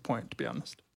understand his point, to be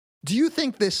honest. Do you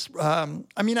think this, I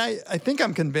think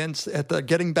I'm convinced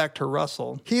getting back to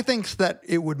Russell, he thinks that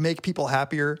it would make people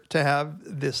happier to have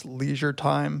this leisure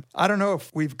time. I don't know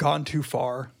if we've gone too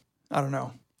far. I don't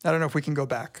know if we can go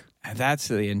back. That's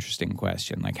the interesting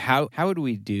question. Like, how would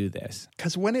we do this?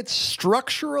 Because when it's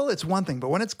structural, it's one thing. But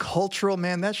when it's cultural,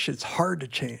 man, that shit's hard to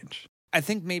change. I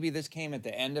think maybe this came at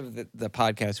the end of the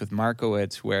podcast with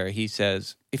Markowitz, where he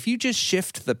says, if you just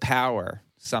shift the power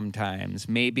sometimes,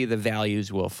 maybe the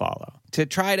values will follow. To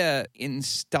try to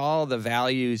install the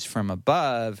values from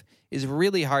above is a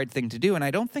really hard thing to do. And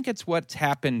I don't think it's what's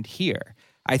happened here.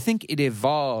 I think it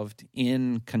evolved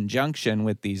in conjunction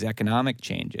with these economic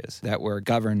changes that were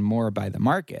governed more by the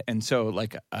market. And so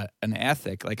like an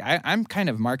ethic, like I'm kind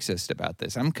of Marxist about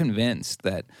this. I'm convinced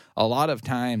that a lot of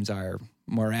times our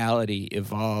morality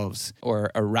evolves or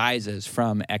arises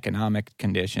from economic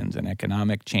conditions and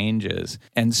economic changes.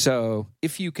 And so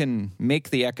if you can make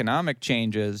the economic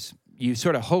changes, you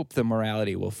sort of hope the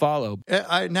morality will follow.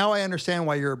 Now I understand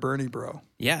why you're a Bernie bro.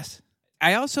 Yes.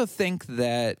 I also think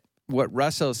that what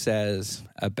Russell says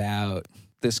about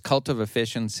this cult of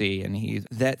efficiency and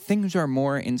that things are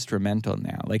more instrumental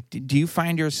now. Like, do you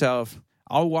find yourself,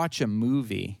 I'll watch a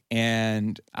movie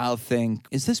and I'll think,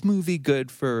 is this movie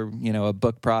good for, a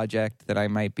book project that I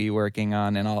might be working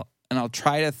on? And I'll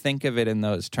try to think of it in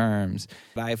those terms.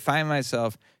 But I find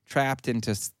myself trapped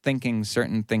into thinking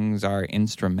certain things are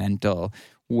instrumental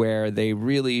where they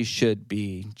really should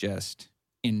be just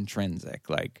intrinsic.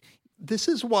 Like, this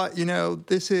is what,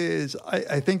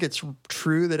 I think it's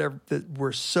true that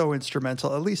we're so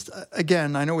instrumental. At least,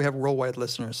 again, I know we have worldwide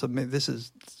listeners, so maybe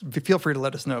feel free to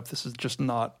let us know if this is just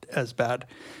not as bad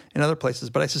in other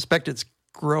places. But I suspect it's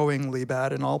growingly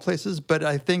bad in all places. But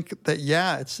I think that,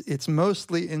 it's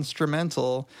mostly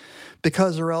instrumental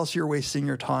because or else you're wasting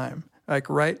your time. Like,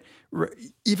 right?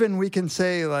 Even we can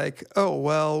say like, oh,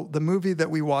 well, the movie that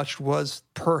we watched was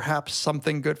perhaps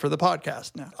something good for the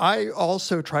podcast now. I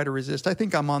also try to resist. I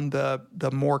think I'm on the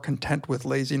more content with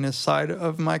laziness side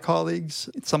of my colleagues.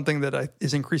 It's something that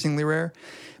is increasingly rare.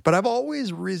 But I've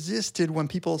always resisted when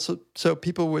people, so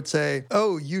people would say,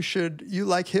 oh, you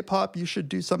like hip hop, you should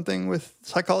do something with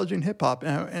psychology and hip hop.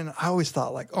 And I always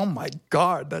thought like, oh my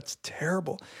God, that's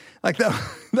terrible. Like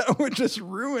that would just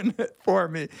ruin it for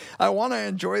me. I want to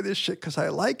enjoy this shit because I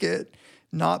like it,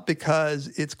 not because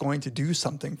it's going to do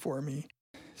something for me.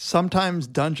 Sometimes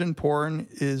dungeon porn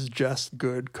is just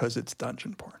good because it's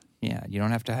dungeon porn. Yeah, you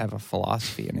don't have to have a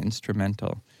philosophy, an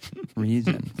instrumental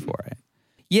reason for it.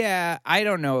 Yeah, I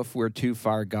don't know if we're too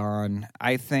far gone.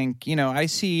 I think, I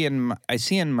see in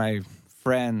my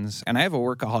friends, and I have a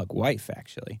workaholic wife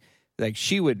actually. Like,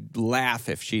 she would laugh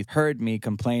if she heard me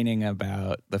complaining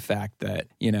about the fact that,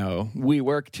 we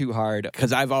work too hard,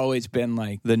 because I've always been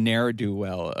like the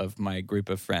ne'er-do-well of my group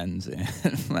of friends. And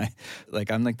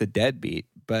I'm like the deadbeat.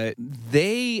 But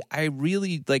I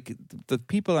really, like, the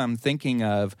people I'm thinking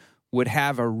of would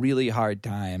have a really hard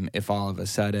time if all of a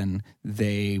sudden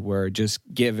they were just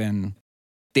given,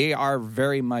 they are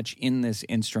very much in this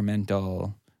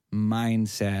instrumental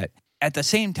mindset. At the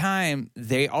same time,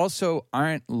 they also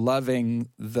aren't loving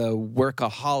the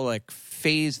workaholic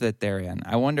phase that they're in.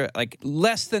 I wonder, like,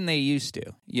 less than they used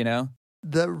to,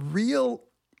 The real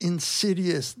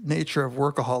insidious nature of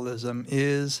workaholism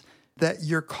is that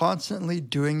you're constantly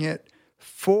doing it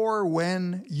for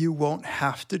when you won't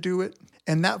have to do it.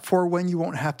 And that for when you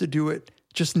won't have to do it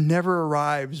just never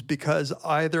arrives because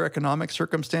either economic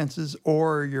circumstances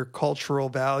or your cultural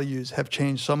values have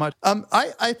changed so much.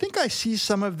 I think I see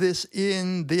some of this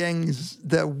in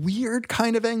the weird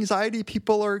kind of anxiety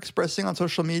people are expressing on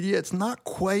social media. It's not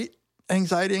quite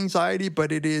anxiety,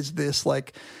 but it is this,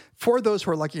 like, for those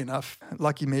who are lucky enough,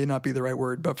 lucky may not be the right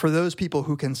word, but for those people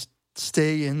who can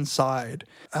stay inside,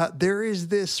 there is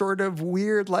this sort of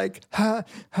weird, like,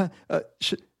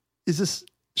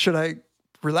 should I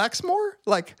relax more?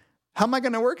 Like, how am I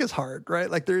going to work as hard, right?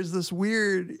 Like, there's this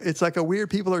weird, it's like a weird,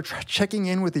 people are checking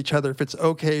in with each other if it's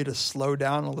okay to slow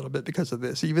down a little bit because of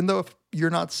this, even though if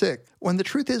you're not sick. When the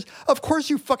truth is, of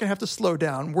course you fucking have to slow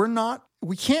down.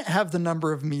 We can't have the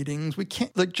number of meetings. We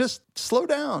can't, like, just slow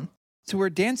down. So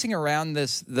we're dancing around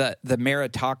this, the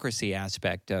meritocracy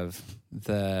aspect of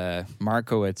the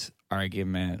Markowitz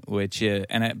argument,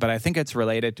 but I think it's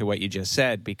related to what you just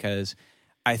said, because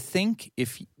I think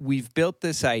if we've built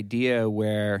this idea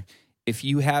where if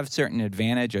you have certain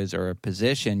advantages or a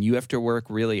position, you have to work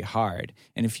really hard.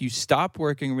 And if you stop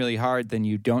working really hard, then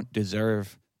you don't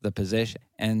deserve the position.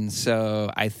 And so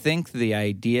I think the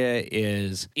idea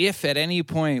is if at any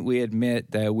point we admit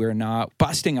that we're not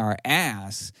busting our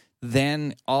ass,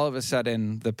 then all of a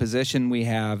sudden the position we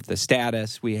have, the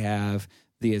status we have,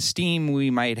 the esteem we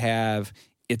might have,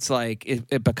 it's like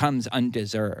it becomes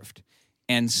undeserved.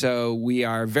 And so we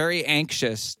are very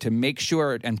anxious to make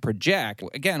sure and project,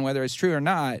 again, whether it's true or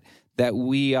not, that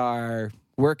we are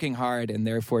working hard and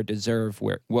therefore deserve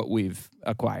what we've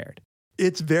acquired.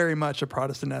 It's very much a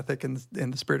Protestant ethic in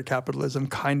the spirit of capitalism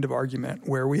kind of argument,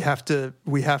 where we have to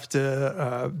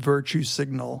virtue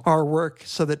signal our work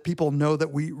so that people know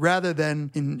that we, rather than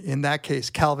in that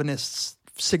case Calvinists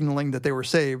signaling that they were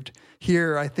saved.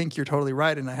 Here, I think you're totally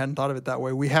right, and I hadn't thought of it that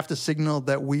way. We have to signal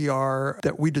that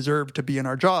we deserve to be in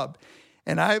our job,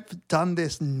 and I've done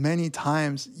this many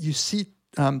times. You see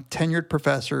tenured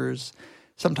professors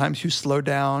sometimes who slow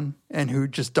down and who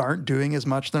just aren't doing as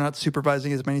much. They're not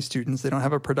supervising as many students. They don't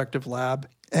have a productive lab.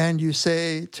 And you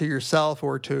say to yourself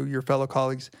or to your fellow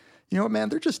colleagues, you know what, man,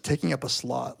 they're just taking up a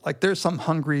slot. Like there's some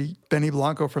hungry Benny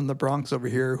Blanco from the Bronx over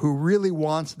here who really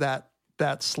wants that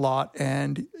slot,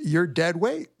 and you're dead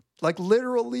weight. Like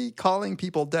literally calling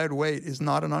people dead weight is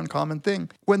not an uncommon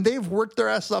thing when they've worked their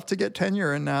asses off to get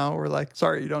tenure, and now we're like,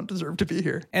 sorry, you don't deserve to be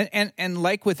here. And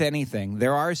like with anything,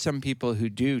 there are some people who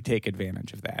do take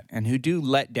advantage of that and who do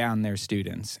let down their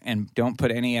students and don't put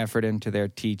any effort into their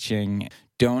teaching,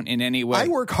 don't in any way. I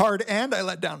work hard and I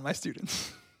let down my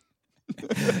students.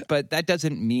 But that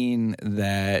doesn't mean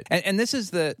that, and this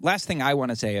is the last thing I want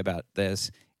to say about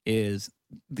this, is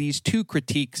these two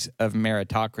critiques of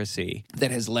meritocracy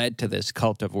that has led to this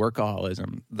cult of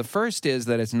workaholism. The first is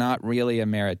that it's not really a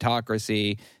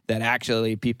meritocracy, that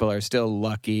actually people are still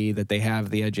lucky that they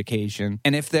have the education.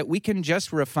 And if that we can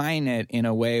just refine it in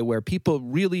a way where people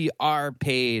really are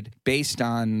paid based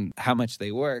on how much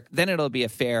they work, then it'll be a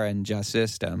fair and just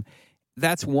system.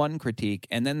 That's one critique.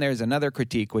 And then there's another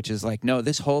critique, which is like, no,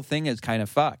 this whole thing is kind of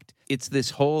fucked. It's this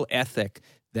whole ethic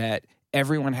that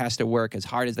everyone has to work as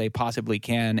hard as they possibly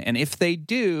can. And if they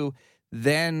do,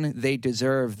 then they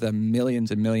deserve the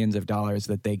millions and millions of dollars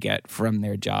that they get from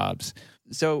their jobs.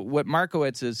 So what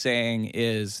Markowitz is saying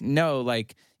is, no,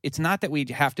 like, it's not that we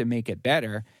have to make it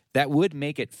better. That would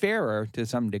make it fairer to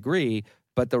some degree.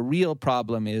 But the real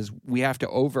problem is we have to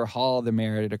overhaul the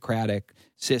meritocratic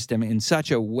system in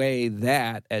such a way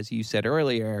that, as you said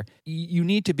earlier, you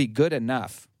need to be good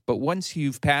enough. But once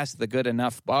you've passed the good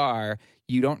enough bar,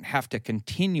 you don't have to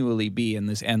continually be in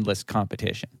this endless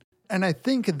competition. And I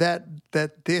think that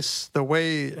the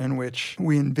way in which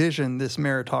we envision this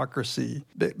meritocracy,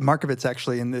 that Markowitz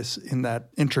actually in that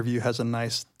interview has a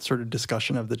nice sort of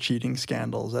discussion of the cheating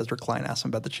scandals. Ezra Klein asked him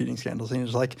about the cheating scandals, and he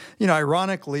was like,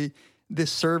 ironically,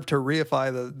 this served to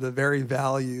reify the very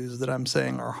values that I'm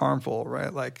saying are harmful,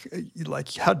 right? Like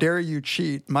how dare you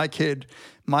cheat?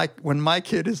 When my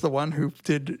kid is the one who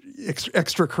did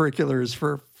extracurriculars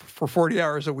for 40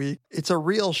 hours a week, it's a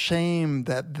real shame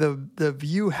that the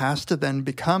view has to then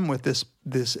become with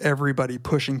this everybody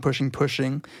pushing,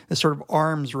 this sort of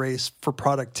arms race for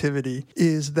productivity,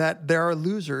 is that there are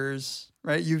losers,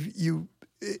 right?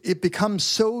 It becomes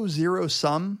so zero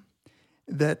sum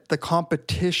that the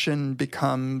competition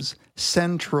becomes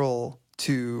central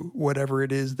to whatever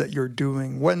it is that you're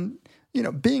doing. When,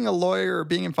 being a lawyer or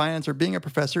being in finance or being a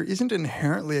professor isn't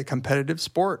inherently a competitive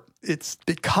sport. It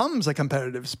becomes a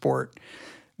competitive sport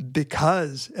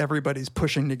because everybody's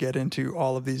pushing to get into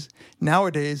all of these,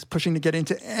 nowadays, pushing to get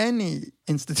into any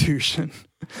institution,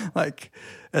 like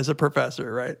as a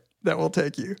professor, right? That will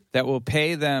take you. That will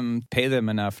pay them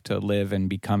enough to live and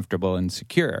be comfortable and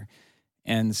secure.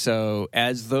 And so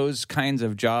as those kinds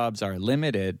of jobs are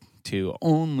limited to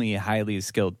only highly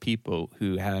skilled people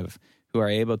who are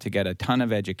able to get a ton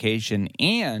of education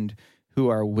and who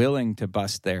are willing to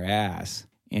bust their ass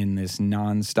in this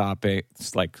nonstop,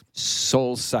 it's like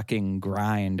soul-sucking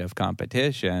grind of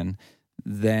competition,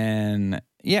 then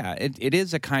yeah, it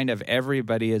is a kind of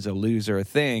everybody is a loser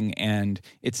thing. And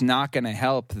it's not going to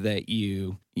help that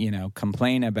you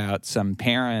complain about some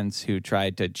parents who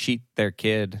tried to cheat their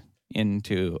kid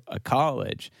into a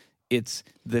college. It's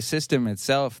the system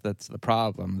itself that's the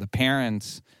problem. The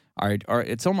parents are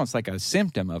it's almost like a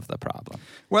symptom of the problem.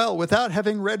 Well, without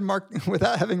having read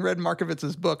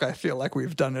Markowitz's book, I feel like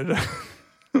we've done it.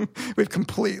 We've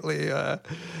completely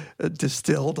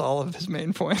distilled all of his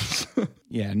main points.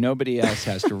 Yeah, nobody else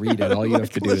has to read it. All you have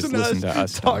to do is listen to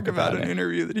us talk about an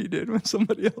interview that he did with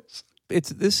somebody else.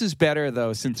 This is better,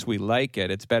 though, since we like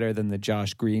it. It's better than the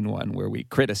Josh Green one where we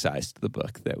criticized the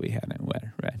book that we hadn't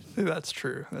read. That's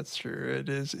true. It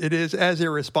is as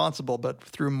irresponsible, but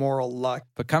through moral luck.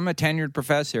 Become a tenured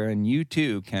professor, and you,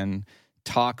 too, can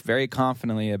talk very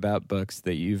confidently about books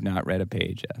that you've not read a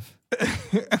page of.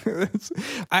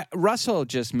 Russell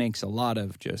just makes a lot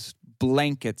of just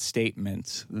blanket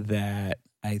statements that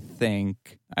I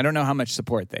don't know how much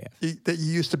support they have. That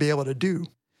you used to be able to do.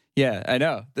 Yeah, I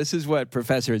know. This is what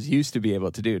professors used to be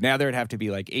able to do. Now there'd have to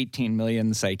be like 18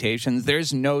 million citations.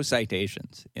 There's no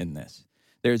citations in this.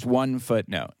 There's one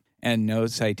footnote. and no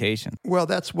citation. Well,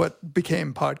 that's what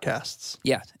became podcasts.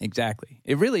 Yeah, exactly.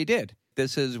 It really did.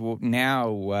 This is now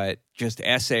what just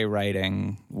essay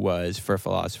writing was for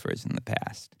philosophers in the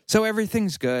past. So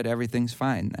everything's good. Everything's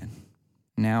fine then.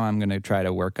 Now I'm going to try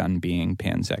to work on being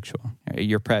pansexual.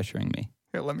 You're pressuring me.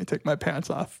 Here, let me take my pants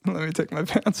off.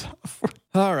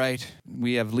 All right.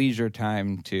 We have leisure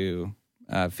time to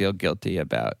feel guilty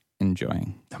about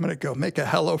enjoying. I'm going to go make a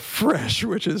HelloFresh,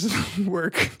 which is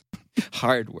work.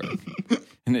 Hard work.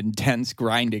 An intense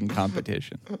grinding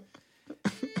competition.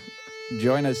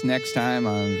 Join us next time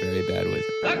on Very Bad Wizard.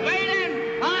 The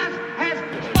Great Oz has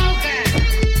spoken.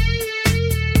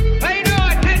 Pay no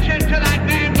attention to that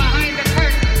man behind the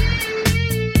curtain.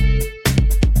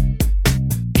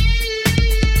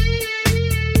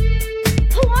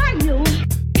 Who are you?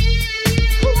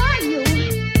 Who are you?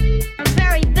 A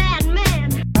very bad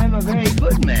man. I'm a very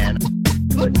good man.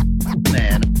 Good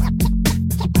man.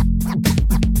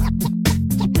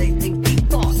 They think deep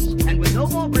thoughts, and with no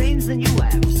more brains than you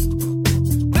have.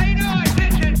 Pay no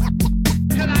attention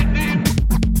to that man.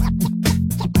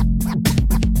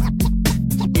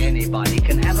 Anybody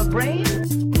can have a brain.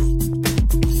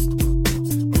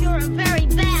 You're a very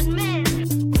bad man.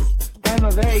 I'm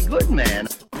a very good man.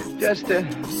 Just a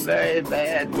very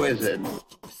bad wizard.